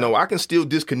pre-internet. Yeah. You know, I can still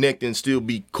disconnect and still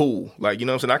be cool. Like, you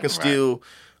know what I'm saying? I can still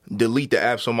delete the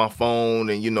apps on my phone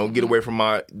and, you know, get away from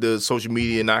the social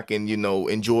media and I can, you know,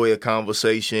 enjoy a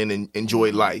conversation and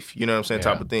enjoy life. You know what I'm saying?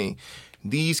 Yeah. Type of thing.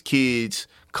 These kids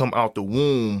come out the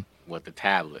womb, With the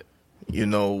tablet. you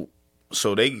know,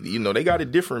 so they got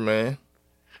it different, man.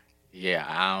 Yeah,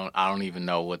 I don't even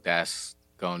know what that's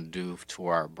gonna do to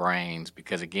our brains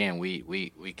because again,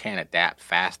 we can't adapt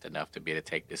fast enough to be able to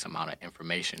take this amount of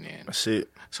information in. That's it.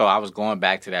 So I was going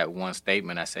back to that one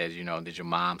statement I said, you know, did your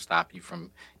mom stop you from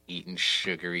eating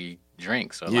sugary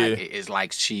drinks? Or like it's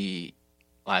like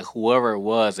whoever it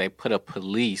was, they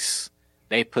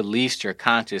policed your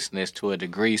consciousness to a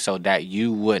degree so that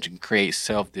you would create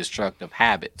self-destructive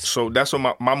habits. So that's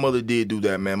what my mother did do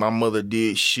that, man. My mother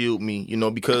did shield me, you know,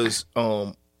 because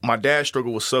my dad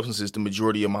struggled with substances the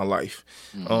majority of my life.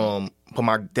 But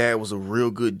my dad was a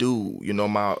real good dude. You know,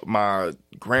 my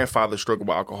grandfather struggled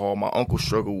with alcohol. My uncle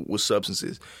struggled with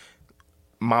substances.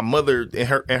 My mother, in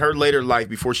her later life,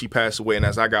 before she passed away, and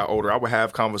as I got older, I would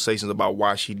have conversations about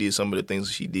why she did some of the things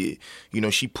that she did. You know,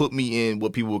 she put me in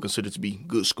what people would consider to be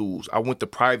good schools. I went to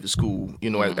private school, you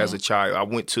know, as a child. I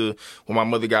went to, when my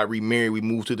mother got remarried, we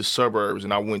moved to the suburbs,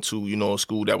 and I went to, you know, a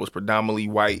school that was predominantly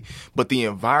white. But the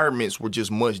environments were just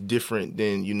much different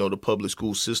than, you know, the public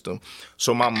school system.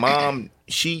 So my mom,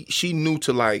 she knew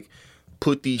to, like,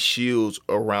 put these shields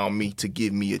around me to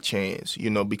give me a chance, you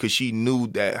know, because she knew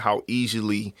that how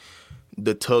easily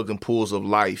the tug and pulls of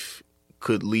life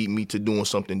could lead me to doing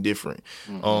something different.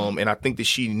 And I think that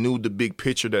she knew the big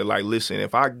picture that, like, listen,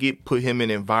 if I put him in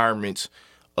environments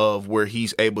of where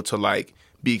he's able to, like,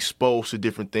 be exposed to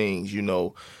different things, you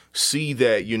know, see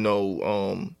that, you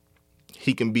know,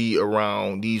 he can be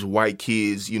around these white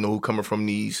kids, you know, who coming from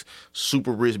these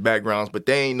super rich backgrounds, but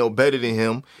they ain't no better than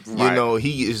him. Right. You know,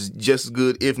 he is just as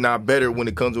good, if not better, when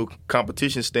it comes to a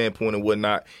competition standpoint and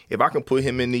whatnot. If I can put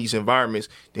him in these environments,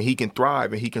 then he can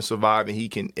thrive and he can survive and he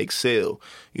can excel.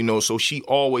 You know, so she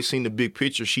always seen the big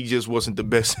picture. She just wasn't the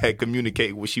best at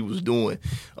communicating what she was doing.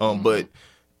 But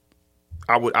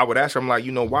I would ask her, I'm like,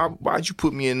 you know, why'd you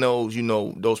put me in those, you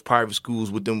know, those private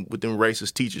schools with them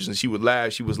racist teachers? And she would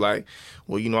laugh. She was like,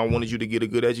 well, you know, I wanted you to get a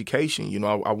good education. You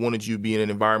know, I wanted you to be in an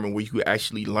environment where you could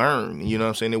actually learn. You know what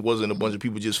I'm saying? It wasn't a bunch of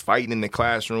people just fighting in the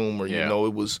classroom or, you know,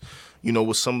 it was, you know,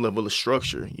 with some level of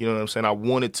structure. You know what I'm saying? I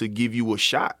wanted to give you a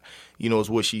shot, you know, is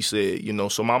what she said, you know.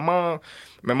 So my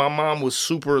mom was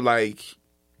super, like,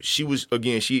 she was,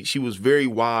 again, she was very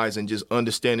wise and just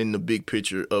understanding the big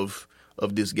picture of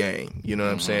this game, you know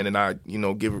what I'm saying? And I, you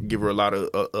know, give her a lot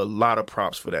of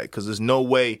props for that, because there's no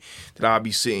way that I'll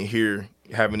be sitting here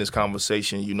having this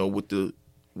conversation, you know,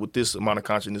 with this amount of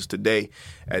consciousness today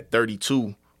at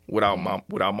 32 without my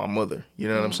mother, you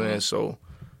know what I'm saying? So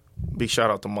big shout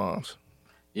out to moms.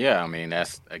 Yeah, I mean,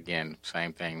 that's, again,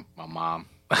 same thing. My mom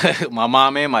my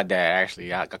mom and my dad,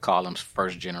 actually, I could call them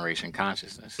first generation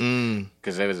consciousness.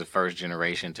 Because they was the first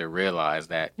generation to realize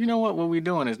that, you know what we're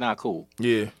doing is not cool.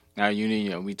 Yeah. Now,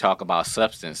 we talk about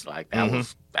substance, like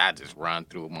that just run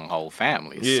through my whole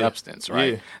family, substance,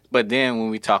 right? Yeah. But then when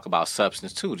we talk about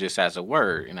substance too, just as a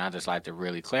word, and I just like to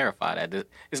really clarify that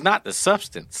it's not the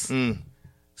substance.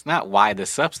 It's not why the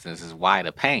substance, is why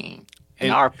the pain.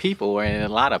 And our people are in a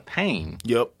lot of pain.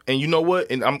 Yep. And you know what?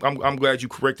 And I'm glad you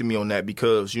corrected me on that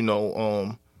because,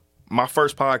 my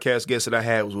first podcast guest that I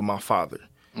had was with my father.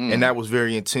 And that was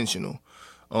very intentional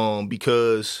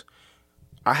because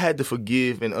I had to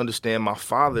forgive and understand my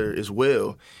father as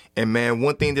well. And, man,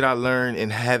 one thing that I learned in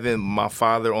having my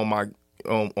father on my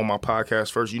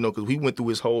podcast first, because we went through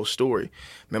his whole story.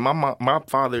 Man, my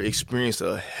father experienced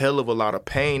a hell of a lot of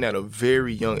pain at a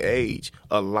very young age,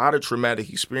 a lot of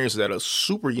traumatic experiences at a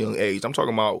super young age. I'm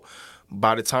talking about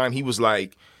by the time he was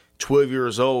like 12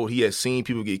 years old, he had seen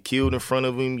people get killed in front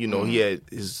of him. He had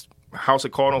his house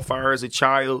had caught on fire as a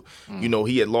child.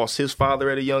 He had lost his father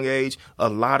at a young age. A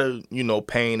lot of,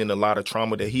 pain and a lot of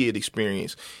trauma that he had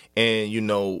experienced. And,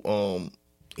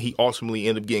 he ultimately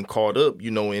ended up getting caught up,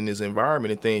 in his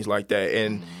environment and things like that.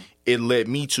 And it led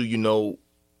me to,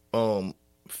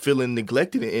 feeling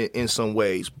neglected in some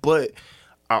ways. But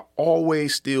I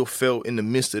always still felt in the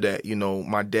midst of that,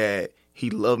 my dad, he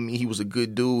loved me. He was a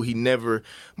good dude.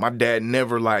 My dad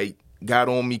never got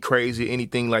on me crazy or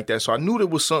anything like that. So I knew there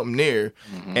was something there.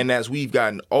 And as we've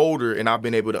gotten older and I've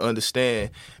been able to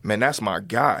understand, man, that's my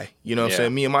guy. You know what I'm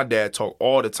saying? Me and my dad talk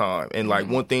all the time. And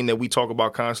one thing that we talk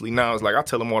about constantly now is I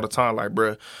tell him all the time,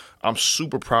 bruh, I'm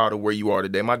super proud of where you are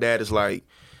today. My dad is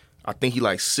I think he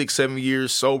 6-7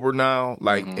 years sober now,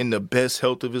 in the best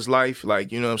health of his life.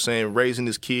 You know what I'm saying? Raising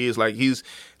his kids.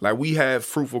 We have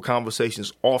fruitful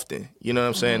conversations often. You know what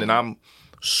I'm saying? And I'm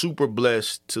super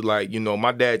blessed to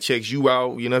my dad checks you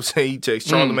out, you know what I'm saying? He checks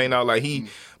Charlamagne out.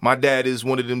 My dad is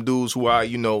one of them dudes who I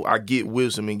get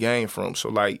wisdom and gain from.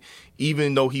 So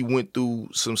even though he went through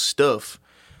some stuff,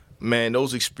 man,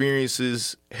 those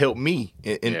experiences helped me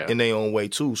in their own way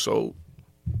too. So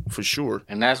for sure.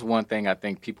 And that's one thing I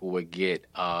think people would get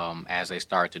as they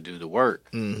start to do the work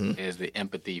is the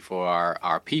empathy for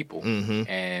our people.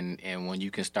 And when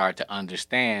you can start to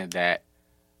understand that,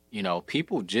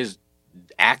 people just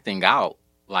acting out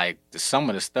some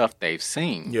of the stuff they've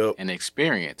seen and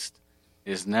experienced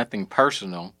is nothing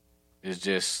personal. It's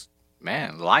just,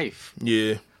 man, life.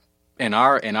 Yeah. In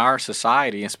our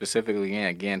society, and specifically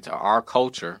again to our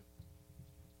culture,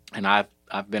 and I've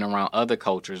been around other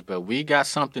cultures, but we got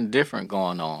something different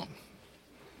going on.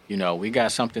 We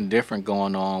got something different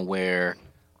going on where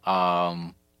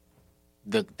the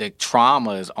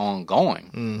trauma is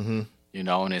ongoing.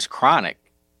 And it's chronic.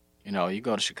 You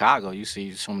go to Chicago, you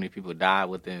see so many people die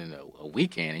within a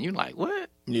weekend, and you're like, what?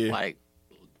 Yeah.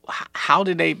 How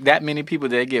did that many people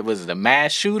did they get? Was it a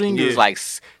mass shooting? Yeah. It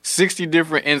was 60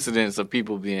 different incidents of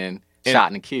people being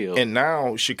shot and killed. And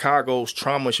now Chicago's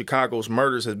trauma, Chicago's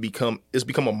murders has become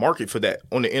a market for that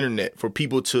on the internet for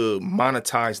people to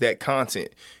monetize that content.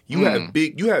 You have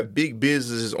big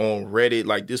businesses on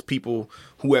Reddit, there's people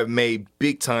who have made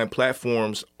big time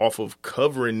platforms off of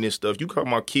covering this stuff. You talking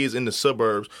about kids in the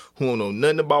suburbs who don't know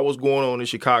nothing about what's going on in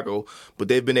Chicago, but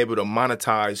they've been able to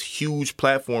monetize huge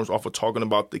platforms off of talking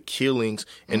about the killings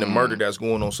and the murder that's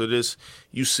going on. So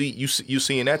you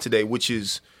seeing that today, which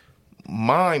is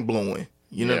mind blowing.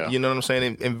 You know what I'm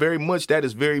saying? And very much that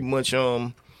is very much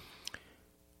that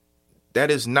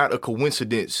is not a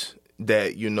coincidence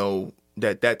that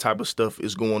that type of stuff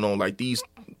is going on. These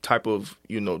type of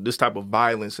this type of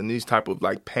violence and these type of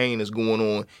pain is going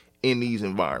on in these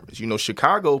environments.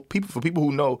 Chicago, for people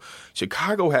who know,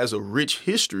 Chicago has a rich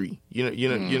history. You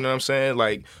know what I'm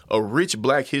saying? A rich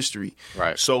Black history.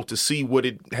 Right. So to see what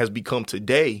it has become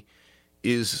today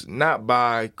is not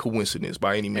by coincidence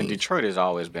by any means. And Detroit has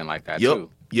always been like that too.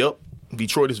 Yep.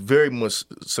 Detroit is very much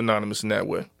synonymous in that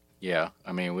way. Yeah.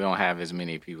 I mean, we don't have as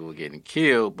many people getting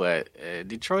killed, but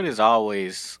Detroit has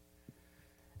always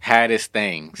had its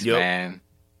things, man.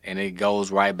 And it goes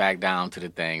right back down to the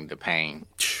pain.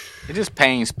 It's just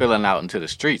pain spilling out into the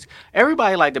streets.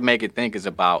 Everybody like to make it think it's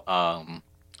about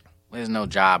there's no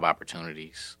job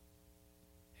opportunities.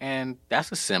 And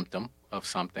that's a symptom of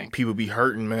something. People be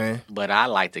hurting, man. But I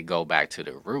like to go back to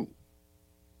the root.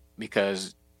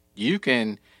 Because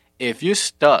if you're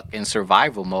stuck in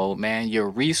survival mode, man, your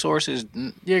resources,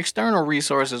 your external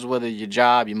resources, whether your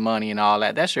job, your money and all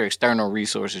that, that's your external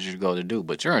resources you go to do.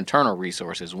 But your internal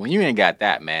resources, when you ain't got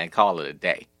that, man, call it a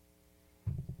day.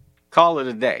 Call it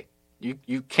a day.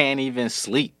 You can't even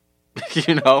sleep.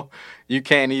 You know,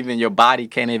 your body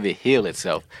can't even heal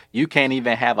itself. You can't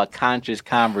even have a conscious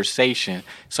conversation.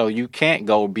 So you can't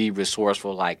go be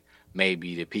resourceful like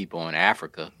maybe the people in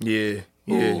Africa. Yeah.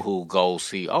 Who go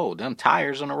see, oh, them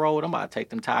tires on the road, I'm about to take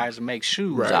them tires and make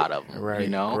shoes out of them. Right. You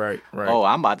know? Right. Oh,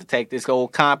 I'm about to take this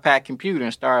old compact computer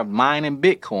and start mining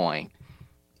Bitcoin.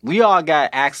 We all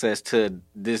got access to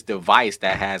this device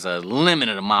that has a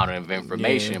limited amount of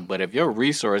information, but if your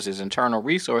resources, internal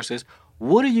resources,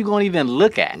 what are you going to even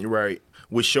look at? Right.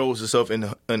 Which shows itself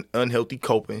in an unhealthy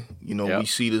coping. You know, we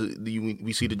see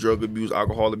the drug abuse,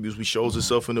 alcohol abuse, which shows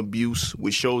itself in abuse,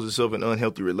 which shows itself in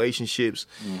unhealthy relationships.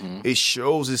 Mm-hmm. It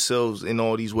shows itself in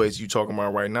all these ways you're talking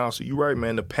about right now. So you're right,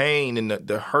 man. The pain and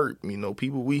the hurt, you know,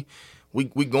 people, we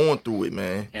going through it,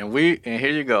 man. And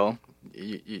here you go.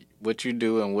 What you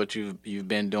do and what you've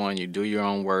been doing, you do your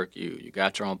own work. You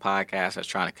got your own podcast that's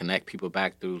trying to connect people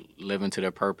back through living to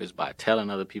their purpose by telling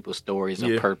other people's stories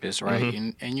of purpose, right? Mm-hmm.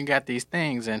 And you got these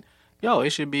things, and it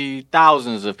should be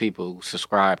thousands of people who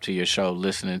subscribe to your show,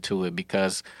 listening to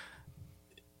it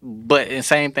But the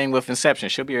same thing with Inception.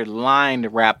 Should be a line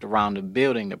wrapped around the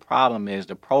building. The problem is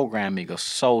the programming is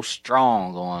so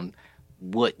strong on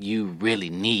what you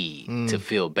really need to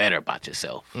feel better about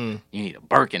yourself. You need a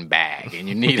Birkin bag, and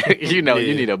you need you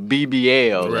need a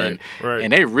BBL,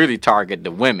 and they really target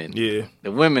the women. Yeah,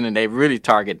 the women, and they really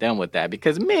target them with that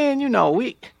because men,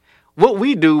 what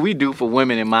we do for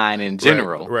women in mind in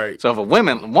general. Right. So if a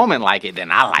woman like it,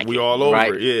 then I like it. We all over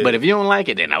right? it. Yeah. But if you don't like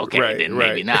it, then okay, then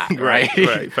maybe not. Right.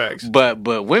 Right. Facts. But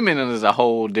women is a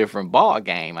whole different ball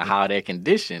game and how they're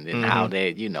conditioned and how they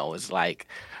it's like.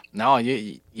 No,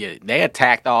 they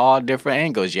attacked all different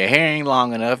angles. Your hair ain't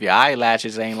long enough. Your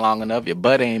eyelashes ain't long enough. Your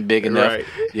butt ain't big enough. Right.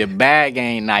 Your bag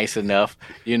ain't nice enough.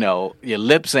 Your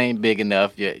lips ain't big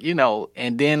enough.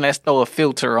 And then let's throw a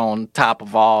filter on top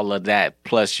of all of that.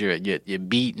 Plus your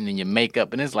beating and your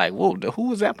makeup. And it's like, whoa,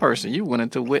 who is that person? You went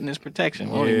into witness protection.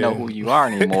 We don't even know who you are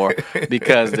anymore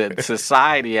because the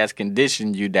society has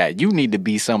conditioned you that you need to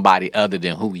be somebody other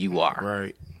than who you are.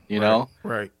 Right. You know?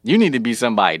 Right. You need to be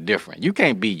somebody different. You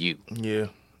can't be you. Yeah.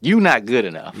 You not good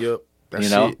enough. Yep.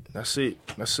 That's it.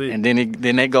 That's it. And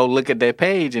then they go look at their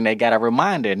page and they got a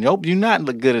reminder. Nope, you not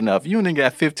look good enough. You only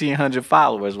got 1,500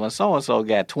 followers when so-and-so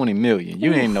got 20 million.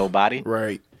 You ain't nobody.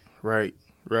 Right.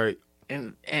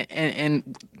 And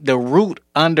the root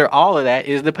under all of that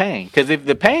is the pain. Because if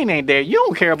the pain ain't there, you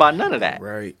don't care about none of that.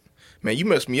 Right. Man, you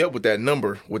messed me up with that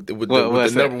number, with the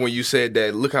number when you said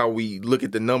that. Look how we look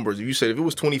at the numbers. You said if it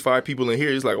was 25 people in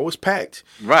here, it's like, oh, it's packed.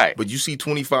 Right. But you see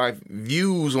 25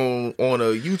 views on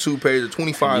a YouTube page or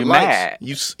 25 you likes. Mad.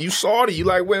 You saw it. You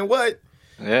like, man, what?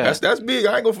 Yeah. That's big.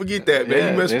 I ain't gonna forget that,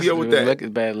 man. You messed me up with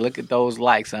that. Look at those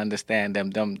likes. Understand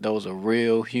them. Those are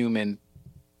real human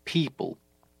people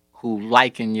who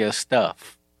liking your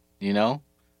stuff.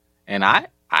 And I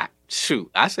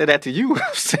said that to you.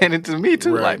 Saying it to me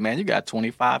too. Right. Like, man, you got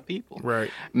 25 people. Right.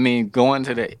 I mean, going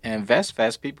to the Invest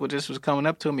Fest, people just was coming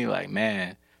up to me like,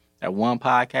 man, that one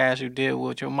podcast you did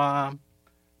with your mom,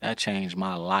 that changed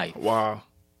my life. Wow.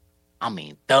 I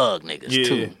mean, thug niggas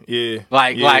too. Yeah.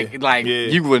 Like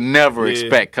you would never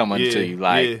expect coming to you.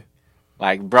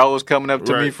 Like bros coming up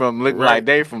to me from looking like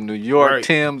they from New York,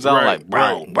 Tim's on like,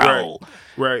 bro.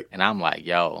 Right. And I'm like,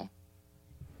 yo.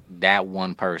 That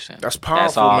one person. That's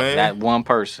powerful, man. That one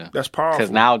person. That's powerful.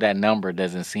 Because now that number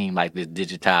doesn't seem like this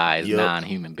digitized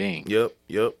non-human being. Yep.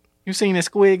 You seen the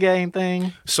Squid Game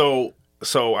thing? So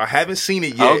I haven't seen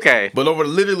it yet. Okay. But over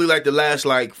literally like the last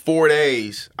 4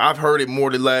 days, I've heard it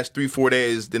more the last 3-4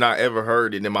 days than I ever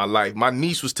heard it in my life. My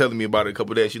niece was telling me about it a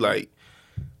couple of days. She like,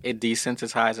 it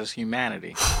desensitizes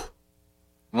humanity.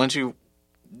 Once you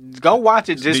go watch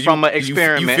it from an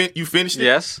experiment. You finished it?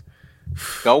 Yes.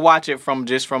 Go watch it from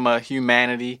a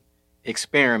humanity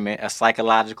experiment, a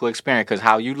psychological experiment. Because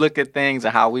how you look at things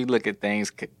and how we look at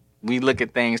things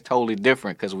totally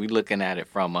different because we looking at it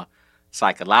from a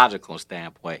psychological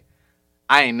standpoint.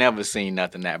 I ain't never seen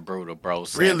nothing that brutal, bro.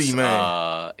 Since, really, man?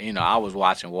 I was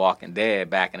watching Walking Dead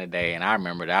back in the day, and I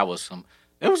remember there was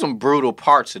some brutal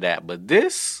parts of that. But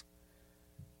this,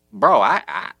 bro,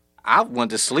 I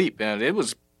went to sleep, and it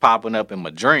was popping up in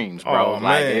my dreams, bro. Oh,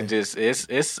 man. It just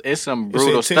it's some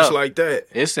brutal it's intense stuff like that.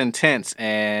 It's intense,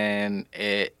 and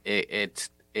it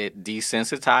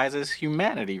desensitizes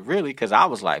humanity, really, because I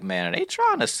was like, man, are they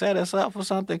trying to set us up for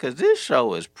something? Because this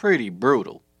show is pretty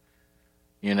brutal,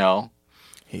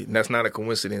 That's not a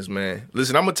coincidence, man.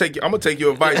 Listen, I'm gonna take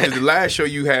your advice because the last show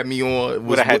you had me on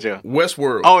was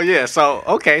Westworld. Oh yeah, so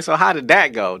how did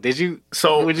that go? Season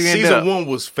 1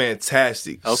 was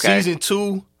fantastic. Okay. Season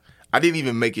 2. I didn't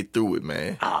even make it through it,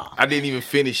 man. Oh, I didn't even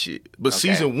finish it. But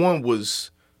season 1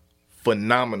 was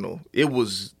phenomenal.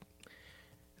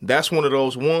 That's one of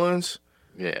those ones.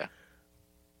 Yeah.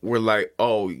 Where like,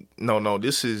 oh no,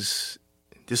 this is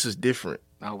different.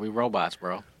 No, we robots,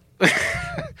 bro.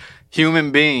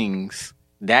 Human beings.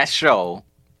 That show,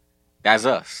 that's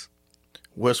us.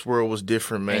 Westworld was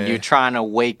different, man. And you're trying to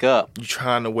wake up.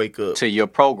 To your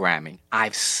programming.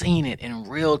 I've seen it in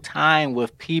real time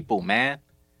with people, man.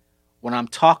 When I'm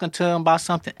talking to them about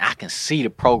something, I can see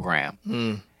the program,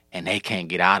 and they can't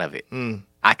get out of it.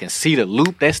 I can see the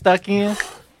loop they're stuck in,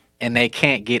 and they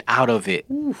can't get out of it.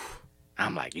 Oof.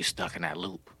 I'm like, you stuck in that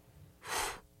loop.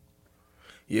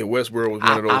 Yeah, Westworld was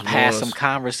one of those I've had some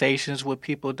conversations with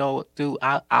people, though, dude.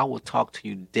 I will talk to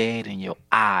you dead in your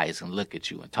eyes and look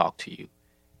at you and talk to you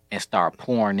and start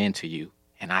pouring into you,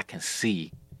 and I can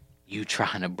see you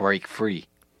trying to break free.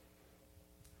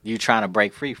 You trying to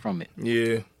break free from it.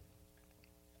 Yeah.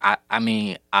 I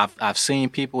mean, I've seen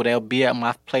people, they'll be at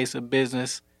my place of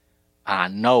business. I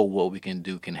know what we can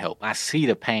do can help. I see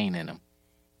the pain in them.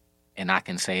 And I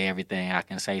can say everything I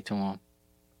can say to them.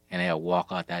 And they'll walk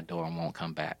out that door and won't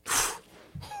come back.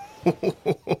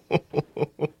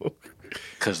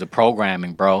 Because the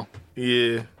programming, bro.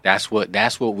 Yeah. That's what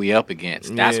we up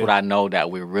against. That's what I know that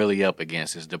we're really up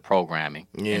against is the programming.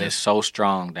 Yeah. And it's so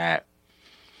strong that,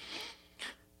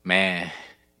 man,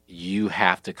 you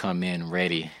have to come in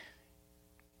ready.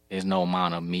 There's no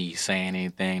amount of me saying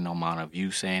anything, no amount of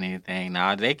you saying anything.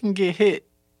 Now, they can get hit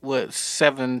with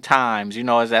 7 times. You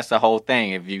know, that's the whole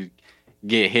thing. If you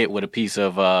get hit with a piece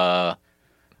of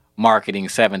marketing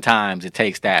 7 times, it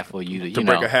takes that for you to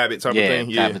break a habit type of thing.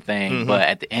 Yeah, type of thing. Mm-hmm. But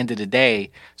at the end of the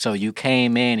day, so you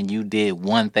came in and you did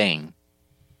one thing.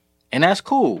 And that's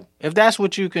cool. If that's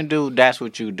what you can do, that's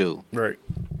what you do. Right.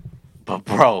 But,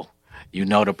 bro, you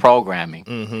know the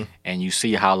programming, and you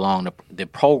see how long the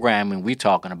programming we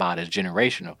talking about is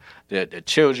generational. The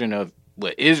children of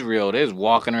Israel, they're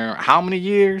walking around how many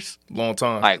years? Long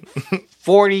time. Like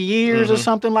 40 years or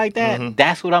something like that.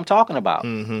 That's what I'm talking about.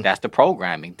 That's the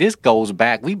programming. This goes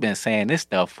back. We've been saying this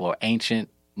stuff for ancient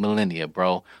millennia,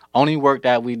 bro. Only work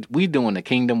that we doing the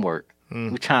kingdom work.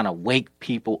 We're trying to wake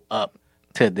people up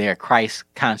to their Christ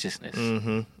consciousness.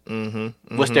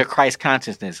 What's their Christ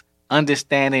consciousness?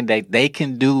 Understanding that they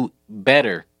can do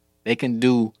better. They can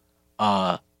do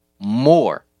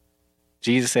more.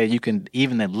 Jesus said, you can,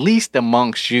 even the least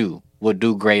amongst you will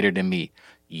do greater than me.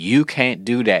 You can't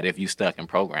do that if you stuck in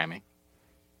programming.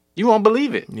 You won't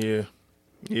believe it. Yeah.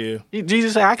 Yeah.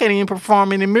 Jesus said, I can't even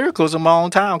perform any miracles in my own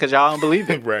town because y'all don't believe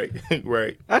it.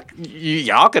 Right.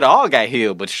 Y'all could all got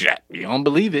healed, but you don't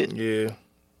believe it. Yeah.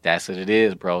 That's what it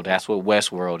is, bro. That's what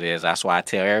Westworld is. That's why I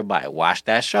tell everybody, watch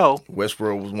that show.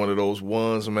 Westworld was one of those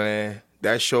ones, man.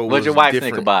 That show was What'd your wife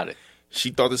different. think about it?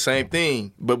 She thought the same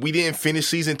thing, but we didn't finish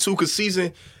season 2 because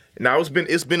now it's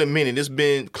been a minute. It's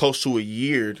been close to a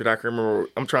year that I can remember.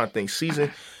 I'm trying to think.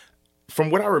 From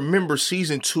what I remember,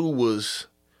 season 2 was,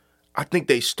 I think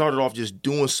they started off just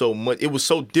doing so much. It was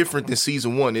so different than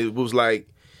season 1. It was like,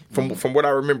 from what I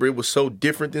remember, it was so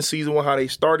different than season 1 how they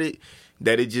started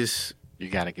that it just. You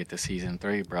gotta get to season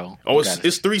 3, bro. Oh,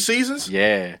 it's 3 seasons?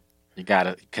 Yeah, you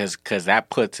gotta, cause that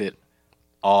puts it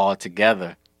all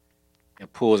together.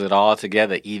 It pulls it all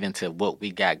together, even to what we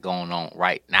got going on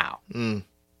right now. Now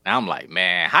I'm like,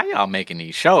 man, how y'all making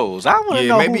these shows? I want to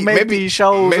know who make these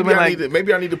shows.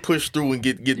 Maybe I need to push through and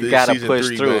get the season 3. You gotta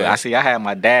push through. Man. I had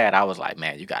my dad. I was like,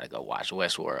 man, you gotta go watch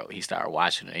Westworld. He started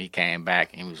watching it. He came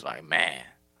back and he was like, man.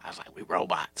 I was like, we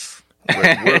robots.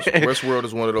 Westworld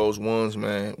is one of those ones,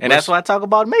 man. And that's why I talk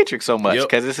about Matrix so much,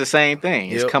 because it's the same thing.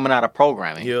 It's coming out of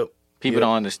programming. People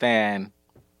don't understand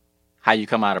how you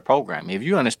come out of programming. If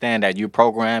you understand that you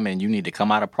program and you need to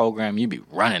come out of program, you be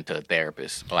running to a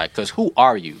therapist. Like, because who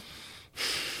are you?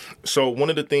 So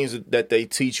one of the things that they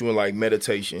teach you in like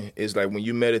meditation is like when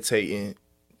you meditating,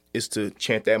 is to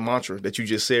chant that mantra that you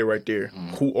just said right there.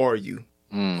 Who are you?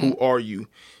 Who are you?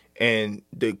 And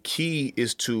the key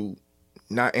is to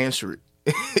not answer it.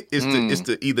 It's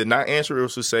to either not answer it or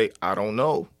to say, I don't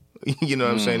know. You know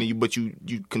what I'm saying? But you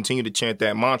continue to chant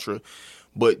that mantra.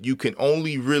 But you can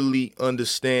only really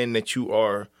understand that you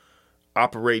are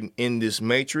operating in this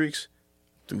matrix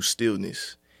through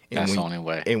stillness. That's the only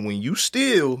way. And when you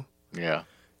still,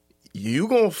 you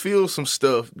going to feel some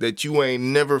stuff that you ain't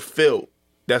never felt.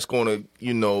 That's going to,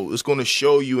 it's going to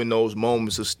show you in those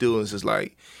moments of stillness. It's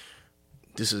like,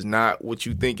 this is not what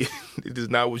you think it is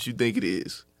not what you think it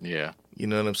is. Yeah. You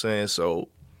know what I'm saying? So,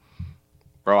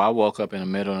 bro, I woke up in the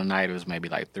middle of the night. It was maybe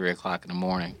like 3 o'clock in the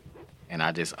morning. And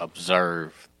I just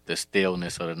observed the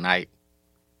stillness of the night,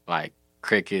 like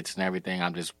crickets and everything.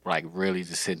 I'm just like really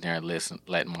just sitting there and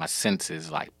letting my senses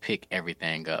like pick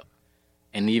everything up.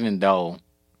 And even though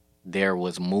there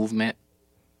was movement,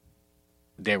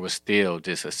 there was still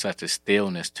just such a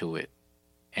stillness to it.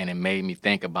 And it made me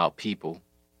think about people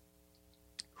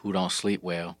who don't sleep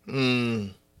well.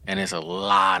 And there's a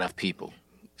lot of people.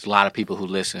 There's a lot of people who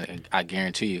listen. And I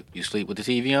guarantee you, you sleep with the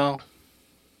TV on,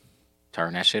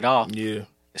 turn that shit off. Yeah.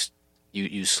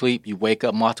 You sleep, you wake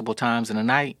up multiple times in the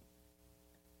night.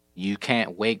 You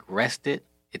can't wake rested.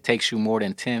 It takes you more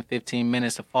than 10, 15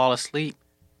 minutes to fall asleep.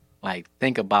 Like,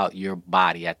 think about your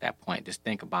body at that point. Just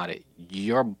think about it.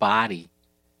 Your body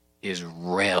is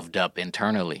revved up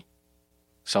internally.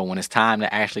 So when it's time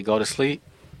to actually go to sleep,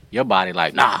 your body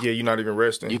like, nah. Yeah, you're not even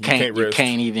resting. You can't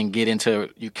even get into,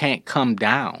 you can't come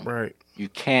down. Right. You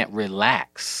can't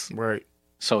relax. Right.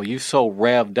 So you so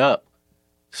revved up.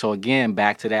 So again,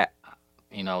 back to that,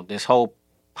 this whole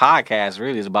podcast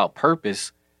really is about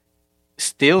purpose.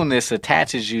 Stillness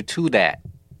attaches you to that.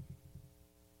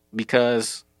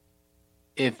 Because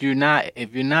if you're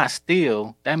not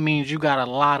still, that means you got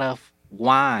a lot of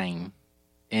wine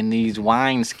in these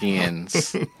wine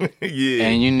skins. Yeah.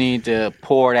 And you need to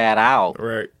pour that out.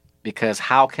 Right. Because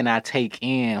how can I take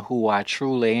in who I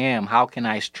truly am? How can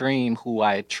I stream who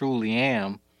I truly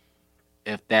am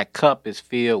if that cup is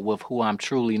filled with who I'm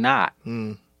truly not?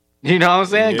 You know what I'm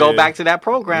saying? Yeah. Go back to that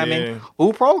programming. Yeah.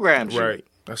 Who programmed you? Right.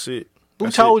 That's it. Who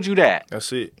told you that?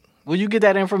 That's it. Where you get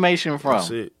that information from?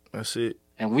 That's it.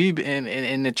 And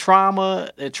and the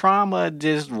trauma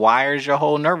just wires your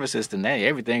whole nervous system. Hey,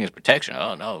 everything is protection.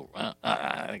 Oh no,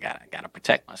 I gotta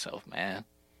protect myself, man.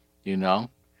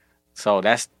 So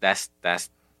that's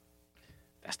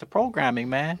the programming,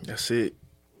 man. That's it.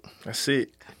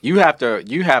 You have to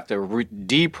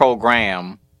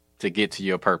deprogram to get to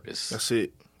your purpose. That's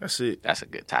it. That's a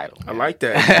good title, man. I like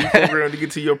that. Deprogram to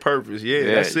get to your purpose.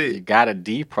 Yeah, that's it. You gotta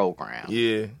deprogram.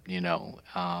 Yeah.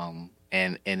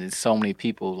 And it's so many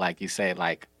people, like you said,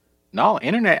 like, no,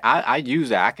 internet, I use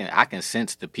that. I can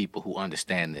sense the people who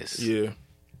understand this. Yeah.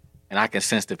 And I can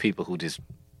sense the people who just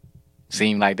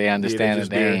seem like they understand it.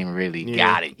 They ain't really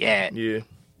got it yet. Yeah.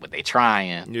 But they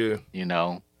trying. Yeah.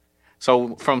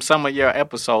 So from some of your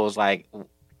episodes, like,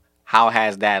 how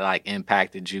has that, like,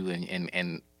 impacted you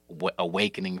and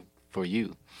awakening for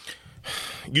you?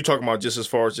 You talking about just as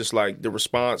far as just like the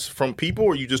response from people,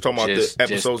 or you just talking about the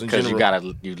episodes in general?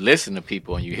 Because you listen to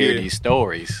people and you hear these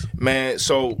stories. Man,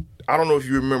 so I don't know if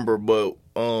you remember, but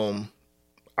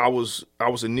I was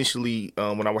initially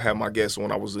when I would have my guests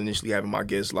on, I was initially having my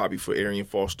guest lobby for Arian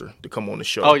Foster to come on the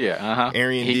show. Oh yeah,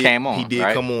 Arian came on. He did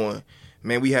right? come on.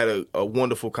 Man, we had a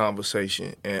wonderful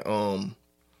conversation, and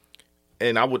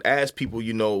I would ask people,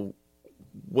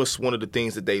 what's one of the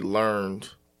things that they learned,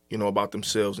 about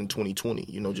themselves in 2020,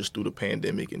 just through the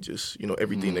pandemic and just,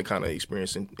 everything they kind of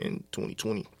experienced in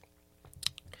 2020.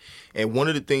 And one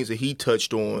of the things that he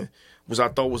touched on I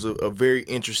thought was a very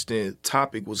interesting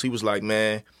topic was he was like,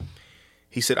 man,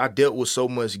 he said, I dealt with so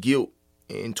much guilt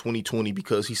in 2020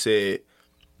 because he said,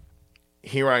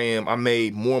 here I am, I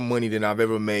made more money than I've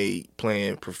ever made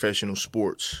playing professional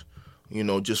sports.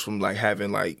 Just from like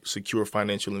having like secure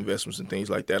financial investments and things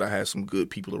like that. I had some good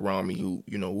people around me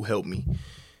who helped me.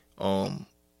 And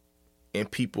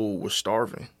people were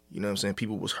starving, what I'm saying?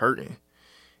 People was hurting.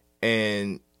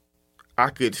 And I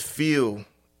could feel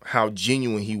how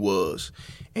genuine he was.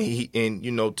 And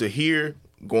to hear,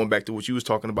 going back to what you was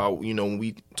talking about, when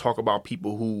we talk about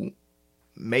people who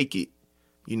make it,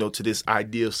 to this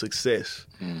idea of success,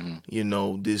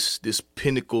 this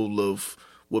pinnacle of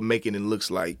what making it looks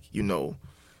like,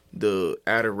 the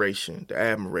adoration, the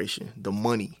admiration, the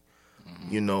money,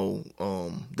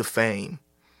 the fame.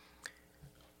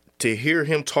 To hear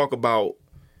him talk about,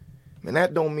 man,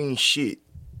 that don't mean shit.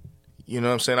 You know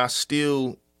what I'm saying? I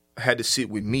still had to sit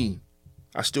with me.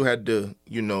 I still had to,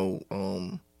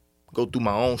 go through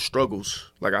my own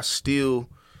struggles. Like, I still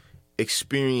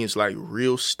experienced, like,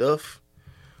 real stuff.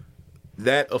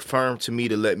 That affirmed to me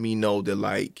to let me know that,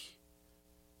 like,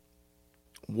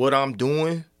 what I'm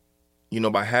doing,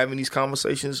 by having these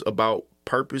conversations about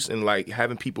purpose and, like,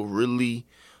 having people really,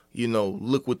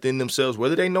 look within themselves,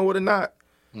 whether they know it or not,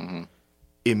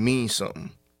 it means something.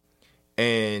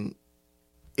 And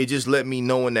it just let me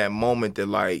know in that moment that,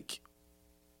 like,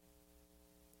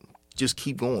 just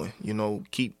keep going,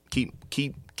 keep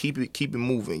it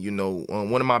moving.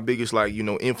 One of my biggest, like,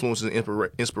 influences and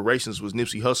inspirations was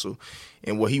Nipsey Hussle.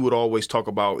 And what he would always talk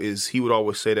about is he would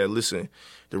always say that, listen,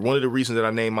 one of the reasons that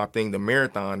I named my thing the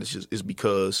marathon is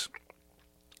because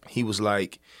he was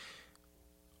like,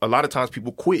 a lot of times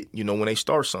people quit, when they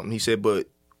start something. He said, but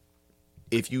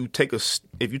if you take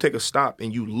a stop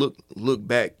and you look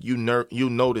back, you'll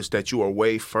notice that you are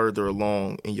way further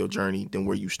along in your journey than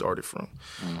where you started from.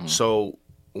 So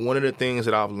one of the things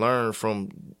that I've learned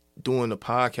from doing the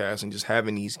podcast and just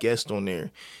having these guests on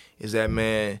there is that,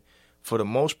 man, for the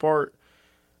most part,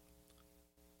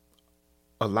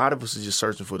 a lot of us are just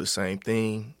searching for the same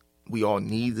thing. We all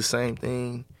need the same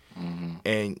thing. Mm-hmm.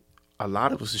 And a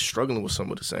lot of us are struggling with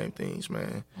some of the same things,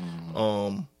 man.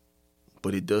 Mm-hmm.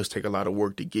 But it does take a lot of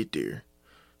work to get there.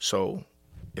 So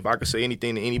if I could say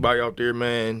anything to anybody out there,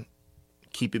 man,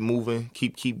 keep it moving,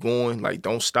 keep going. Like,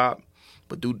 don't stop,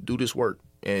 but do this work.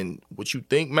 And what you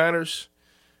think matters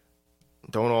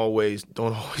don't always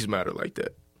matter like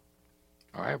that.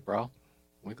 All right, bro.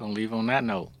 We're going to leave on that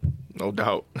note. No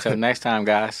doubt. Till next time,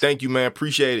 guys. Thank you, man.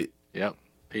 Appreciate it. Yep.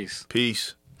 Peace.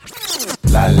 Peace.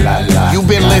 La, la, la. You've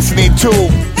been listening to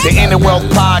the Inner Wealth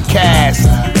Podcast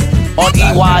on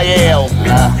EYL.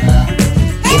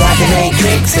 Get out the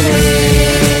matrix and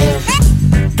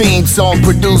live. Theme song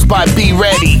produced by Be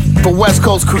Ready for West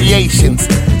Coast Creations.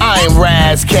 I am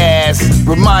Raz Cass,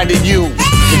 reminding you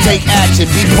to take action,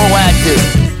 be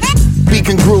proactive, be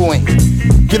congruent,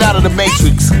 get out of the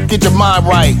matrix, get your mind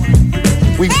right.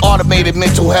 We've automated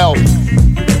mental health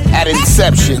at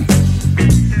inception.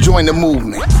 Join the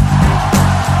movement.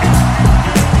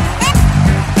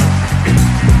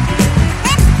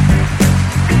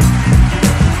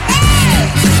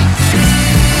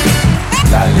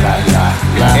 La la la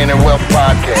la. Inner Wealth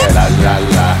Podcast. La la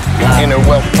la la. Inner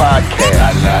Wealth Podcast. La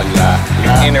la la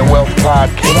la. Inner Wealth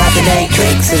Podcast. Get out the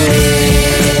matrix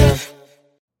and live.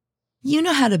 You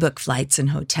know how to book flights and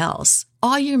hotels.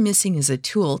 All you're missing is a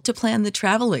tool to plan the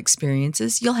travel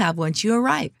experiences you'll have once you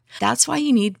arrive. That's why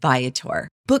you need Viator.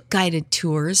 Book guided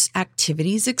tours,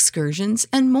 activities, excursions,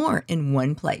 and more in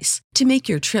one place to make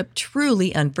your trip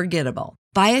truly unforgettable.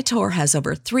 Viator has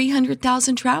over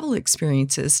 300,000 travel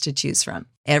experiences to choose from.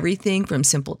 Everything from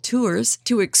simple tours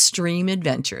to extreme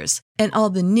adventures and all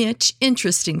the niche,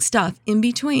 interesting stuff in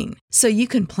between. So you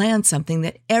can plan something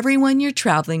that everyone you're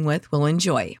traveling with will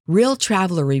enjoy. Real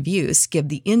traveler reviews give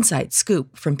the inside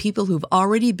scoop from people who've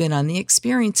already been on the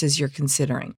experiences you're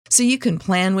considering. So you can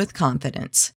plan with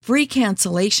confidence. Free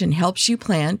cancellation helps you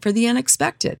plan for the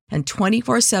unexpected. And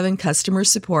 24/7 customer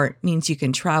support means you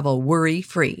can travel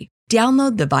worry-free.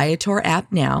 Download the Viator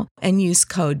app now and use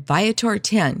code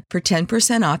Viator10 for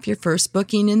 10% off your first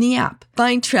booking in the app.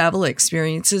 Find travel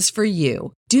experiences for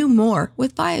you. Do more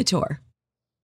with Viator.